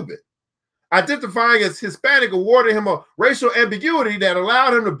was Cuban. Identifying as Hispanic awarded him a racial ambiguity that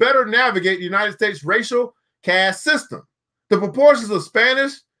allowed him to better navigate the United States racial caste system. The proportions of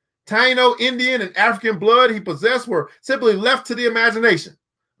Spanish, Taino, Indian, and African blood he possessed were simply left to the imagination,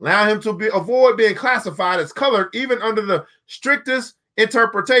 allowing him to avoid being classified as colored even under the strictest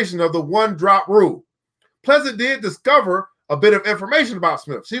interpretation of the one-drop rule. Pleasant did discover a bit of information about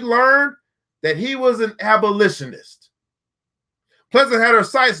Smith. She learned that he was an abolitionist. Pleasant had her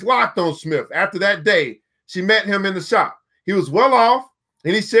sights locked on Smith. After that day, she met him in the shop. He was well off,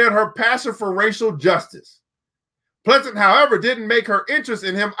 and he shared her passion for racial justice. Pleasant, however, didn't make her interest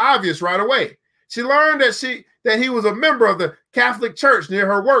in him obvious right away. She learned that he was a member of the Catholic Church near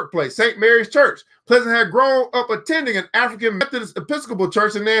her workplace, St. Mary's Church. Pleasant had grown up attending an African Methodist Episcopal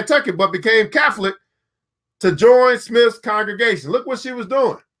church in Nantucket, but became Catholic to join Smith's congregation. Look what she was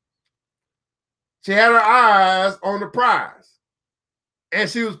doing. She had her eyes on the prize, and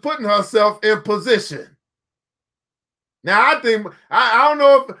she was putting herself in position. Now, I don't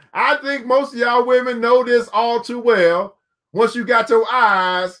know if, I think most of y'all women know this all too well. Once you got your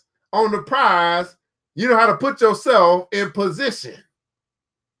eyes on the prize, you know how to put yourself in position.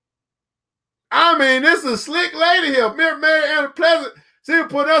 I mean, this is a slick lady here. Mary Ann Pleasant, she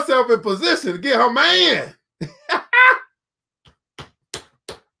put herself in position to get her man.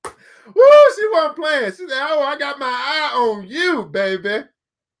 Woo, she wasn't playing. She said, oh, I got my eye on you, baby.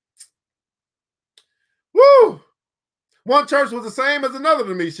 Woo. One church was the same as another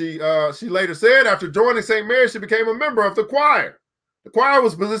to me, she later said. After joining St. Mary's, she became a member of the choir. The choir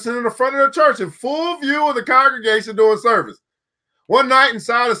was positioned in the front of the church in full view of the congregation during service. One night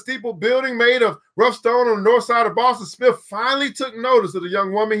inside a steeple building made of rough stone on the north side of Boston, Smith finally took notice of the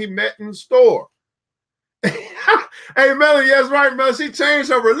young woman he met in the store. Hey, Melanie, yes, right, Melanie. She changed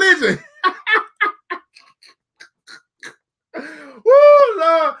her religion. Woo,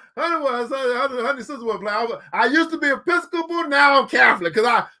 Lord. Honey, sister was like, I used to be Episcopal, now I'm Catholic because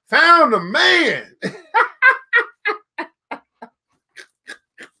I found a man.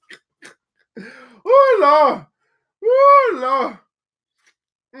 Oh, Lord. Oh, Lord.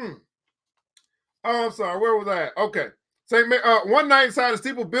 Oh, I'm sorry. Where was that? Okay. One night inside a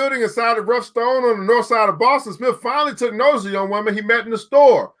steeple building inside a rough stone on the north side of Boston, Smith finally took notice of the young woman he met in the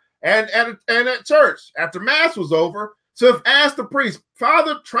store and at church. After Mass was over, Smith asked the priest,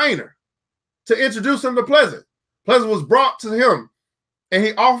 Father Trainer, to introduce him to Pleasant. Pleasant was brought to him, and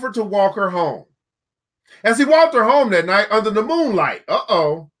he offered to walk her home. As he walked her home that night under the moonlight,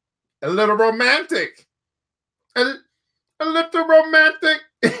 a little romantic. A little romantic.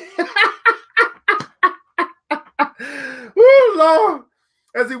 Woo, Lord.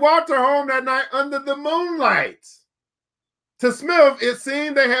 As he walked her home that night under the moonlight. To Smith, it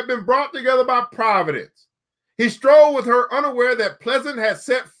seemed they had been brought together by providence. He strolled with her, unaware that Pleasant had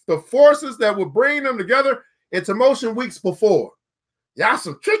set the forces that would bring them together into motion weeks before. Y'all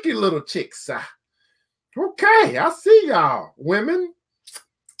some tricky little chicks. Okay, I see y'all, women.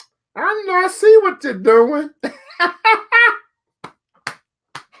 I know, I see what you're doing.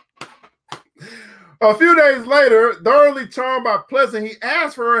 A few days later, thoroughly charmed by Pleasant, he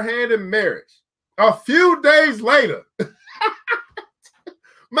asked for her hand in marriage. A few days later.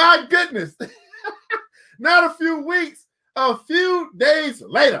 My goodness. Not a few weeks, a few days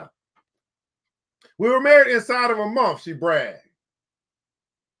later. We were married inside of a month, she bragged.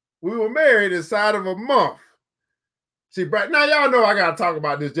 We were married inside of a month. She bragged. Now, y'all know I got to talk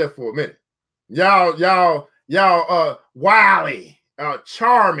about this just for a minute. Y'all, wily,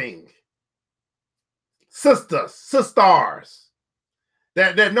 charming sisters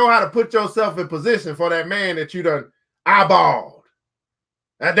that know how to put yourself in position for that man that you done eyeballed.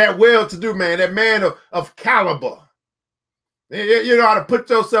 That well-to-do man, that man of caliber. You know how to put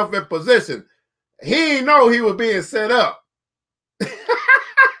yourself in position. He didn't know he was being set up.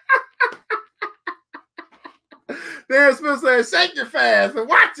 Dan Smith said, shake your fast and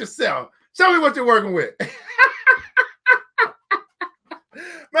watch yourself. Show me what you're working with.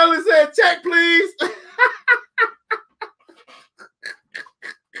 Melanie said, check, please.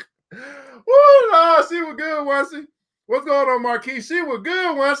 Woo, Lord, she was good, wasn't she? What's going on, Marquis? She was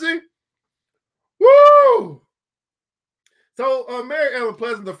good, wasn't she? Woo! So Mary Ellen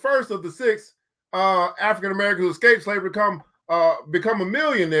Pleasant, the first of the 6 African Americans who escaped slavery, become a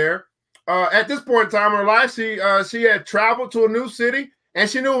millionaire. At this point in time in her life, she had traveled to a new city, and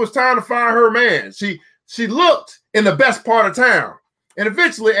she knew it was time to find her man. She looked in the best part of town, and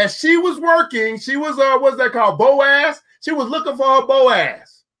eventually, as she was working, she was what's that called, Boaz? She was looking for her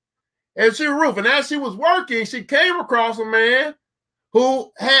Boaz, and she Ruth. And as she was working, she came across a man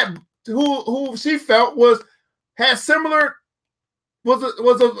who she felt was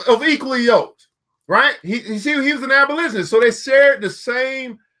equally yoked, right? He was an abolitionist, so they shared the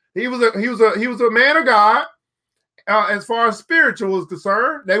same. He was a man of God. As far as spiritual was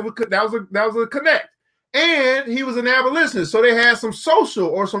concerned, that was a connect. And he was an abolitionist, so they had some social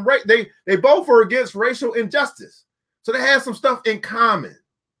or some they both were against racial injustice, so they had some stuff in common.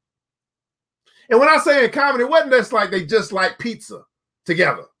 And when I say in common, it wasn't just like they just like pizza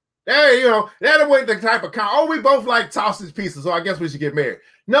together. Hey, that wasn't the type of we both like sausage pizza, so I guess we should get married.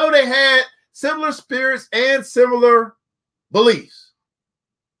 No, they had similar spirits and similar beliefs.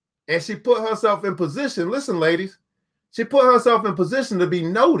 And she put herself in position. Listen, ladies, she put herself in position to be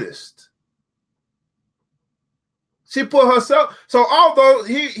noticed. She put herself. So although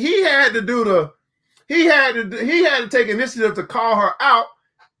he had to take initiative to call her out,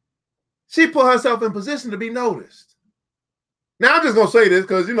 she put herself in position to be noticed. Now I'm just gonna say this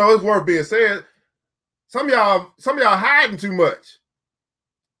because it's worth being said. Some of y'all hiding too much.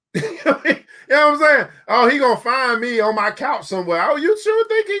 You know what I'm saying? Oh, he gonna find me on my couch somewhere. Oh, you sure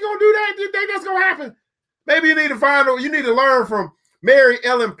think he gonna do that? You think that's gonna happen? Maybe you need to learn from Mary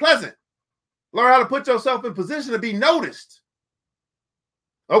Ellen Pleasant. Learn how to put yourself in position to be noticed.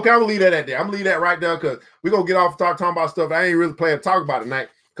 Okay, I'm gonna leave that at there. I'm gonna leave that right there because we're gonna get off talking about stuff I ain't really planning to talk about tonight.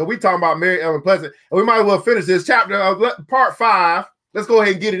 Because we talking about Mary Ellen Pleasant, and we might as well finish this chapter of part 5. Let's go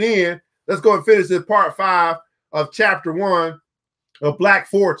ahead and get it in. Let's go and finish this part 5 of chapter 1 of Black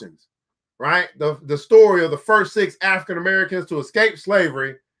Fortunes, right? The story of the first 6 African Americans to escape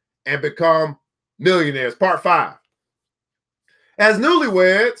slavery and become millionaires, part 5. As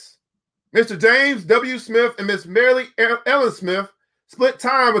newlyweds, Mr. James W. Smith and Miss Mary Ellen Smith split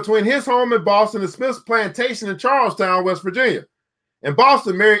time between his home in Boston and Smith's plantation in Charlestown, West Virginia. In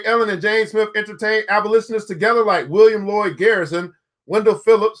Boston, Mary Ellen and James Smith entertained abolitionists together like William Lloyd Garrison, Wendell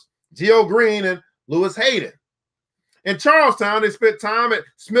Phillips, Geo Green, and Lewis Hayden. In Charlestown, they spent time at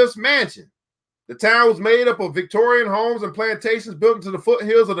Smith's mansion. The town was made up of Victorian homes and plantations built into the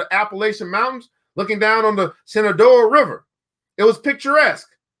foothills of the Appalachian Mountains, looking down on the Shenandoah River. It was picturesque,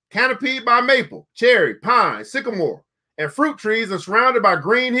 canopied by maple, cherry, pine, sycamore, and fruit trees, and surrounded by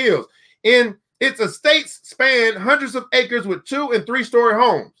green hills. In its estates spanned hundreds of acres with 2- and 3-story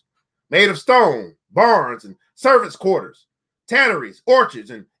homes made of stone, barns, and servants' quarters, tanneries, orchards,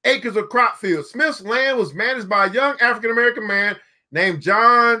 and acres of crop fields. Smith's land was managed by a young African-American man named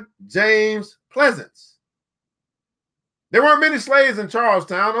John James Pleasance. There weren't many slaves in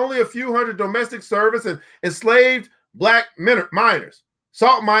Charlestown, only a few hundred domestic servants and enslaved black miners.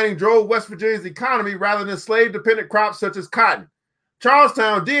 Salt mining drove West Virginia's economy rather than slave-dependent crops such as cotton.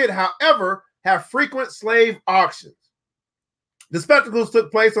 Charlestown did, however, have frequent slave auctions. The spectacles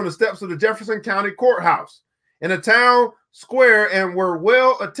took place on the steps of the Jefferson County Courthouse in a town square and were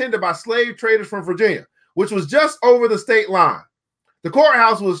well attended by slave traders from Virginia, which was just over the state line. The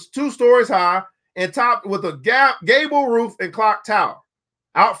courthouse was 2 stories high and topped with a gable roof and clock tower.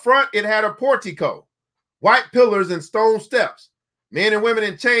 Out front, it had a portico, white pillars and stone steps. Men and women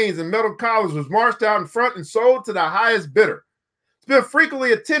in chains and metal collars was marched out in front and sold to the highest bidder. Smith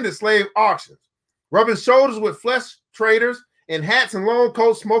frequently attended slave auctions, rubbing shoulders with flesh traders in hats and long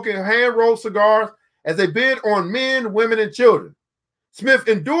coats, smoking hand-rolled cigars as they bid on men, women, and children. Smith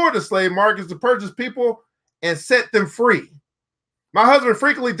endured the slave markets to purchase people and set them free. My husband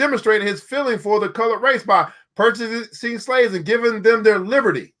frequently demonstrated his feeling for the colored race by purchasing slaves and giving them their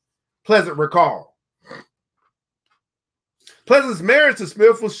liberty, Pleasant recalled. Pleasant's marriage to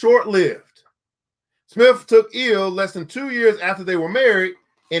Smith was short-lived. Smith took ill less than 2 years after they were married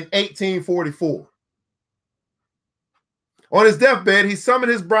in 1844. On his deathbed, he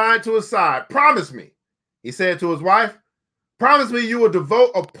summoned his bride to his side. "Promise me," he said to his wife, Promise me you will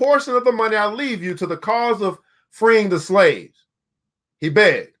devote a portion of the money I leave you to the cause of freeing the slaves. He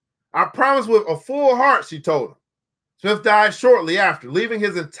begged. I promise with a full heart, she told him. Smith died shortly after, leaving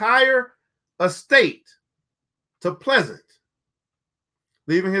his entire estate to Pleasant.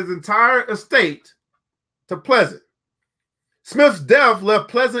 Leaving his entire estate to Pleasant. Smith's death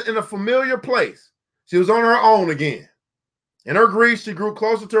left Pleasant in a familiar place. She was on her own again. In her grief, she grew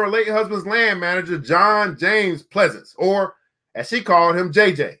closer to her late husband's land manager, John James Pleasance, or as she called him,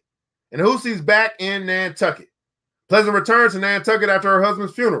 JJ, and Hoosie's back in Nantucket. Pleasant returned to Nantucket after her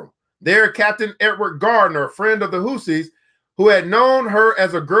husband's funeral. There, Captain Edward Gardner, a friend of the Hoosies, who had known her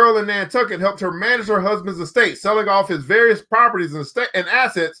as a girl in Nantucket, helped her manage her husband's estate, selling off his various properties and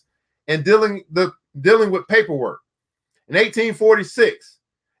assets and dealing with paperwork. In 1846,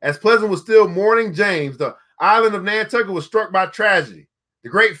 as Pleasant was still mourning James, the island of Nantucket was struck by tragedy. The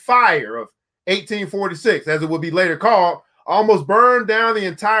Great Fire of 1846, as it would be later called, almost burned down the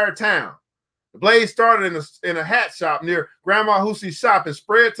entire town. The blaze started in a hat shop near Grandma Hoosie's shop and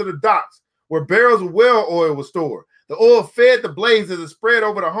spread to the docks where barrels of whale oil was stored. The oil fed the blaze as it spread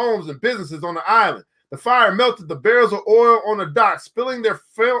over the homes and businesses on the island. The fire melted the barrels of oil on the docks, spilling their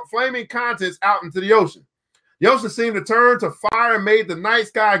flaming contents out into the ocean. The ocean seemed to turn to fire and made the night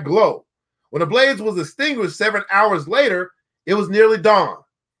sky glow. When the blaze was extinguished 7 hours later, it was nearly dawn.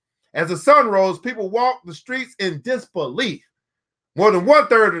 As the sun rose, people walked the streets in disbelief. More than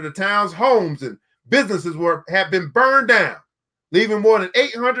 1/3 of the town's homes and businesses had been burned down, leaving more than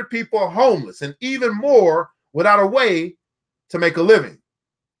 800 people homeless and even more without a way to make a living.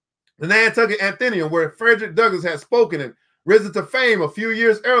 The Nantucket Athenaeum, where Frederick Douglass had spoken and risen to fame a few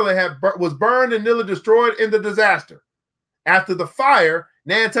years earlier, was burned and nearly destroyed in the disaster. After the fire,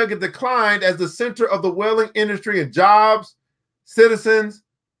 Nantucket declined as the center of the whaling industry, and jobs, citizens,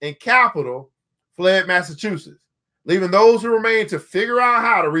 and capital fled Massachusetts, leaving those who remained to figure out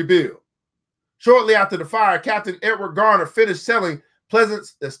how to rebuild. Shortly after the fire, Captain Edward Garner finished selling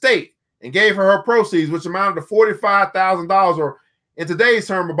Pleasant's estate and gave her proceeds, which amounted to $45,000, or in today's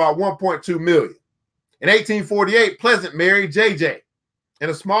term, about $1.2 million. In 1848, Pleasant married JJ in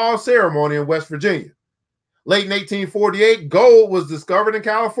a small ceremony in West Virginia. Late in 1848, gold was discovered in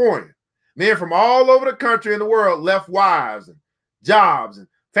California. Men from all over the country and the world left wives and jobs and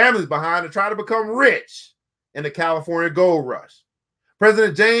families behind to try to become rich in the California gold rush.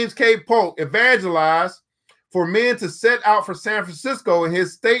 President James K. Polk evangelized for men to set out for San Francisco in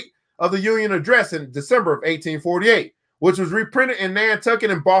his State of the Union address in December of 1848, which was reprinted in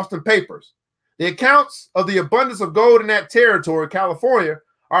Nantucket and Boston papers. The accounts of the abundance of gold in that territory, California,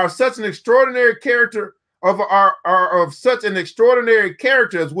 are of such an extraordinary character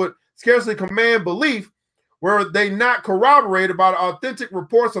as would scarcely command belief, were they not corroborated by the authentic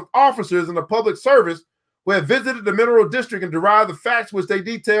reports of officers in the public service who had visited the mineral district and derived the facts which they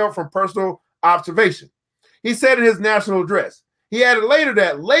detailed from personal observation. He said in his national address, he added later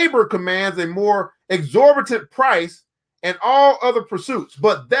that labor commands a more exorbitant price and all other pursuits,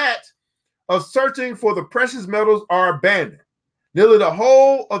 but that of searching for the precious metals are abandoned. Nearly the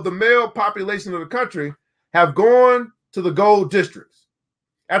whole of the male population of the country have gone to the gold districts.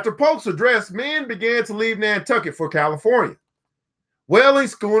 After Polk's address, men began to leave Nantucket for California. Whaling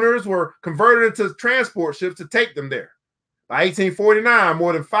schooners were converted into transport ships to take them there. By 1849,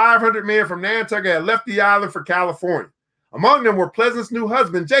 more than 500 men from Nantucket had left the island for California. Among them were Pleasant's new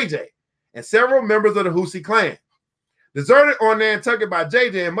husband, JJ, and several members of the Hoosie clan. Deserted on Nantucket by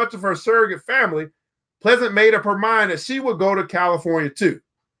JJ and much of her surrogate family, Pleasant made up her mind that she would go to California too.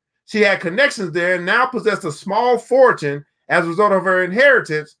 She had connections there and now possessed a small fortune as a result of her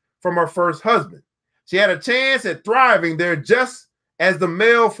inheritance from her first husband. She had a chance at thriving there just as the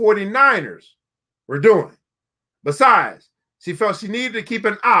male 49ers were doing. Besides, she felt she needed to keep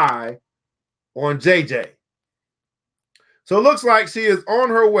an eye on JJ. So it looks like she is on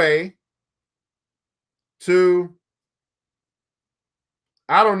her way to,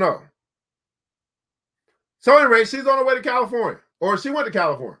 I don't know. So anyway, she's on her way to California, or she went to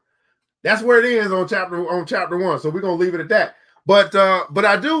California. That's where it ends on chapter 1. So we're gonna leave it at that. But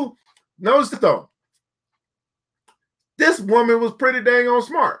I do notice though, this woman was pretty dang on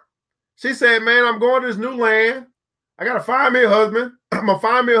smart. She said, "Man, I'm going to this new land. I gotta find me a husband. I'm gonna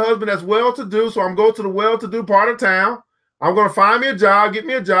find me a husband that's well-to-do. So I'm going to the well-to-do part of town. I'm gonna find me a job, get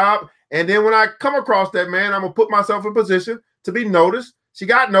me a job, and then when I come across that man, I'm gonna put myself in position to be noticed." She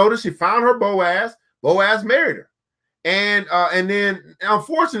got noticed. She found her Boaz. Boaz married her, and then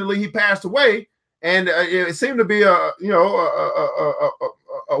unfortunately he passed away. And it seemed to be a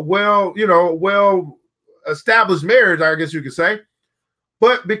well established marriage, I guess you could say.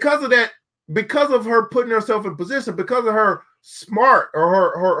 But because of that, because of her putting herself in position, because of her smart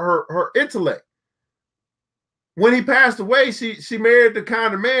or her intellect. When he passed away, she married the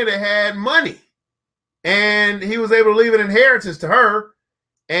kind of man that had money, and he was able to leave an inheritance to her.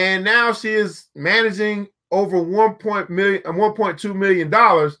 And now she is managing over $1.2 million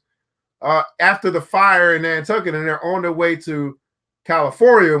after the fire in Nantucket, and they're on their way to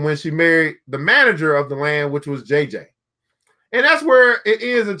California when she married the manager of the land, which was JJ. And that's where it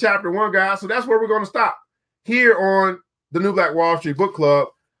is in chapter 1, guys. So that's where we're going to stop here on the New Black Wall Street Book Club.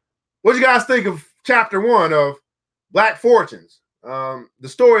 What do you guys think of chapter 1 of Black Fortunes? The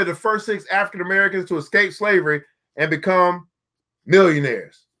story of the first 6 African Americans to escape slavery and become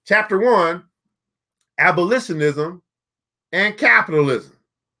millionaires. Chapter 1, Abolitionism and Capitalism.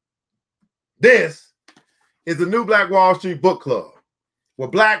 This is the New Black Wall Street Book Club, where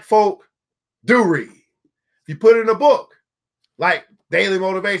Black folk do read. If you put it in a book, like Daily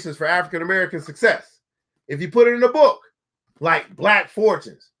Motivations for African American Success, if you put it in a book, like Black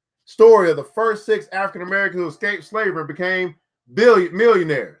Fortunes, story of the first 6 African Americans who escaped slavery and became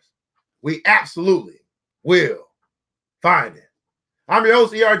millionaires, we absolutely will find it. I'm your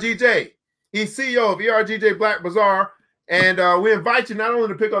host, ERGJ. He's CEO of ERGJ Black Bazaar. And we invite you not only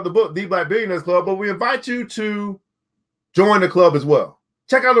to pick up the book, The Black Billionaires Club, but we invite you to join the club as well.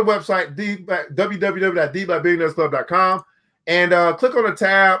 Check out the website, www.theblackbillionairesclub.com, and click on the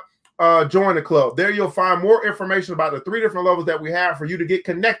tab, Join the Club. There you'll find more information about the 3 different levels that we have for you to get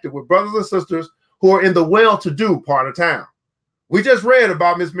connected with brothers and sisters who are in the well-to-do part of town. We just read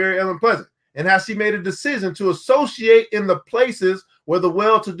about Miss Mary Ellen Pleasant and how she made a decision to associate in the places where the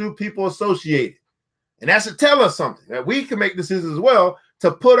well-to-do people associated. And that should tell us something, that we can make decisions as well to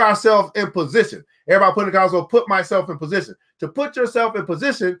put ourselves in position. Everybody put in the console, put myself in position. To put yourself in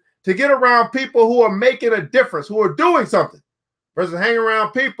position to get around people who are making a difference, who are doing something, versus hanging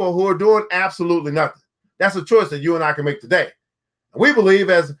around people who are doing absolutely nothing. That's a choice that you and I can make today. And we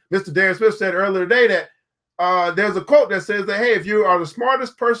believe, as Mr. Darren Smith said earlier today, that there's a quote that says that, hey, if you are the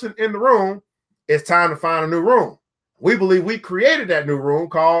smartest person in the room, it's time to find a new room. We believe we created that new room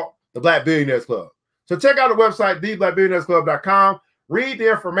called the Black Billionaires Club. So check out the website, theblackbillionairesclub.com, read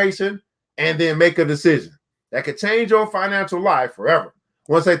the information, and then make a decision that could change your financial life forever.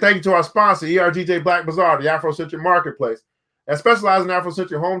 I want to say thank you to our sponsor, ERGJ Black Bazaar, the Afrocentric Marketplace, that specializes in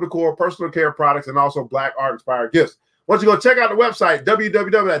Afrocentric home decor, personal care products, and also Black art-inspired gifts. Once you go check out the website,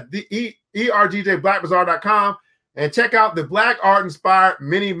 www.ergjblackbazaar.com, and check out the Black art-inspired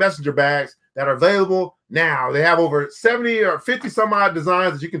mini messenger bags that are available now. They have over 70 or 50 some odd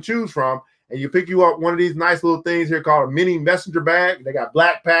designs that you can choose from. And you pick you up one of these nice little things here called a mini messenger bag. They got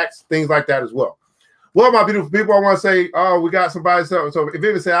black packs, things like that as well. Well, my beautiful people, I want to say, we got somebody. So if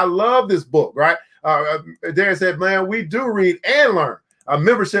Vivian said, I love this book, right? Darren said, man, we do read and learn. A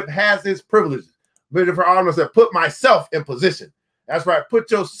membership has its privileges. Jennifer Arnold said, put myself in position. That's right.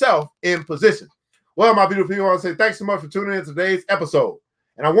 Put yourself in position. Well, my beautiful people, I want to say thanks so much for tuning in to today's episode.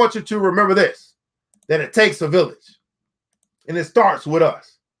 And I want you to remember this, that it takes a village. And it starts with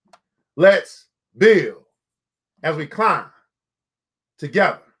us. Let's build as we climb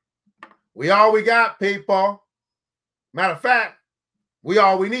together. We all we got, people. Matter of fact, we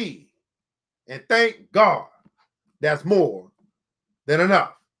all we need. And thank God that's more than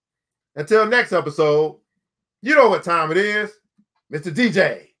enough. Until next episode, you know what time it is. Mr.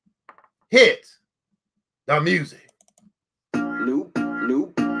 DJ, hit the music.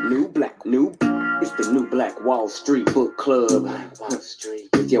 It's the New Black Wall Street Book Club. Wall Street.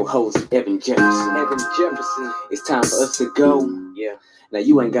 With your host, Evan Jefferson. It's time for us to go. Yeah. Now,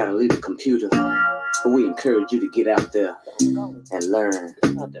 you ain't got to leave the computer. But we encourage you to get out there and learn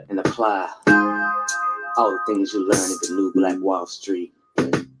and apply all the things you learn in the New Black Wall Street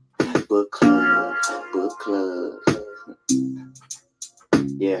Book Club. Book Club.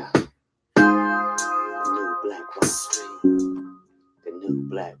 Yeah. The New Black Wall Street. The New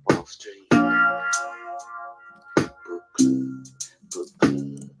Black Wall Street.